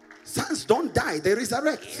 Sons don't die. They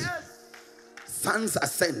resurrect. Yes. Sons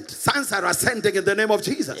ascend. Sons are ascending in the name of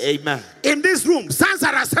Jesus. Amen. In this room, sons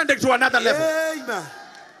are ascending to another level. Amen.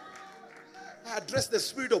 I address the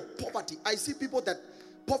spirit of poverty. I see people that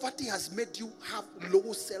poverty has made you have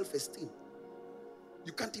low self-esteem.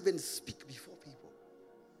 You can't even speak before people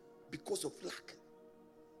because of lack.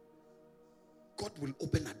 God will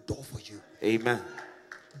open a door for you. Amen.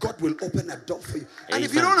 God will open a door for you. And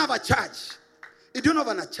if Amen. you don't have a church, if you don't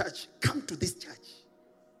have a church, come to this church.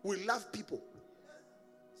 We love people.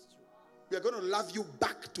 We are going to love you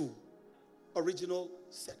back to original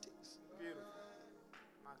settings.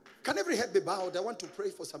 Can every head be bowed? I want to pray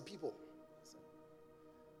for some people.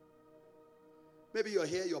 Maybe you're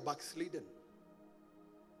here, you're backslidden.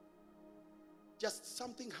 Just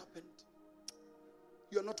something happened.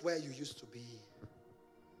 You're not where you used to be.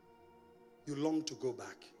 You long to go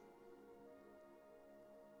back.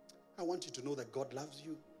 I want you to know that God loves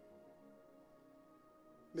you.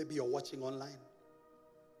 Maybe you're watching online.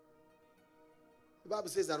 The Bible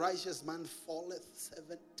says a righteous man falleth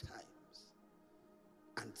 7 times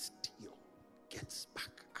and still gets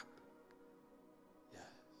back up. Yes.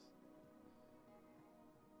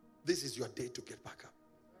 This is your day to get back up.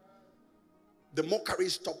 The mockery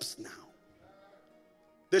stops now.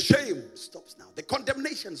 The shame stops now. The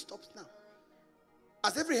condemnation stops now.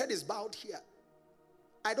 As every head is bowed here,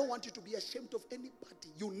 I don't want you to be ashamed of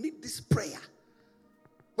anybody. You need this prayer.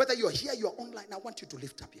 Whether you're here, you're online, I want you to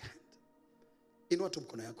lift up your hand. You know what I'm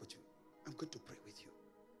going to pray with you.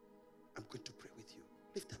 I'm going to pray with you.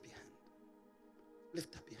 Lift up your hand.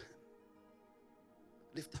 Lift up your hand.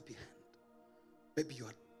 Lift up your hand. Maybe you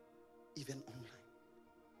are even online.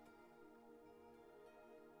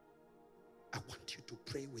 I want you to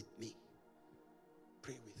pray with me.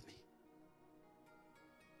 Pray with me.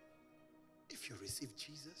 If you receive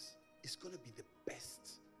Jesus, it's going to be the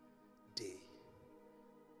best day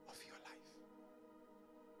of your life.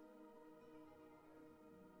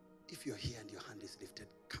 If you're here and your hand is lifted,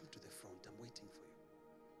 come to the front. I'm waiting for you.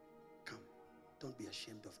 Come. Don't be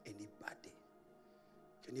ashamed of anybody.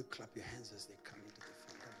 Can you clap your hands as they come into the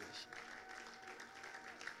front? Don't be ashamed.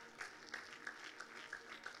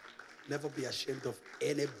 Never be ashamed of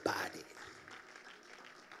anybody.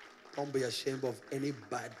 Don't be ashamed of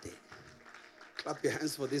anybody. Clap your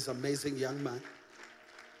hands for this amazing young man.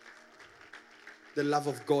 The love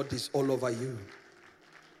of God is all over you.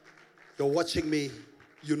 You're watching me.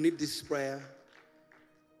 You need this prayer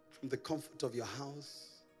from the comfort of your house,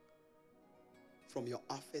 from your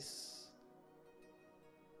office.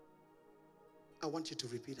 I want you to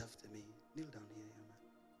repeat after me. Kneel down here, young man.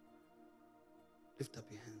 Lift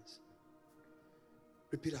up your hands.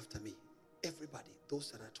 Repeat after me. Everybody,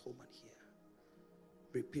 those that are at home and here,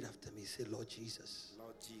 repeat after me. Say, Lord Jesus.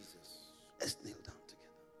 Lord Jesus. Let's kneel down together.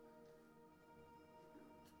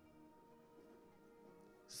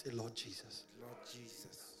 Say, Lord Jesus. Lord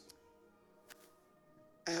Jesus.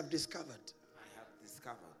 I have discovered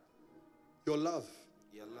your love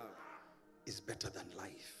is better than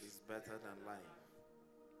life.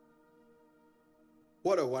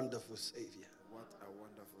 What a wonderful Savior.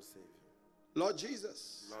 Lord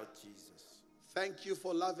Jesus. Thank you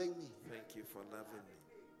for loving me.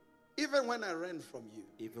 Even when I ran from you.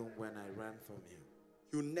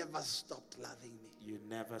 You never stopped loving me.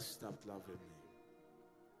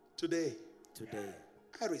 Today.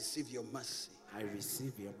 I receive your mercy. I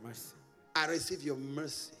receive your mercy.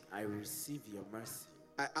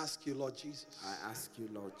 I ask you, Lord Jesus.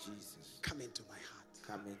 Come into my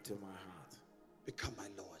heart. Become my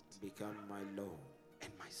Lord.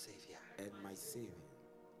 And my Savior.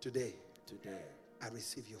 Today. I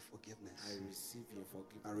receive your forgiveness.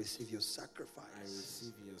 I receive your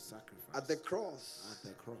sacrifice. At the cross.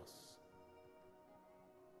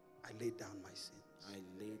 I lay down my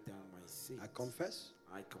sins. I confess.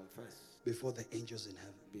 Before the angels in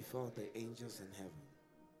heaven.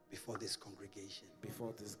 Before this congregation.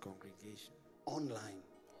 Online.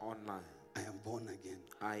 I am born again.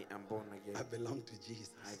 I belong to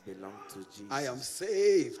Jesus. I am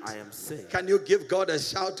saved. Can you give God a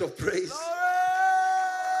shout of praise?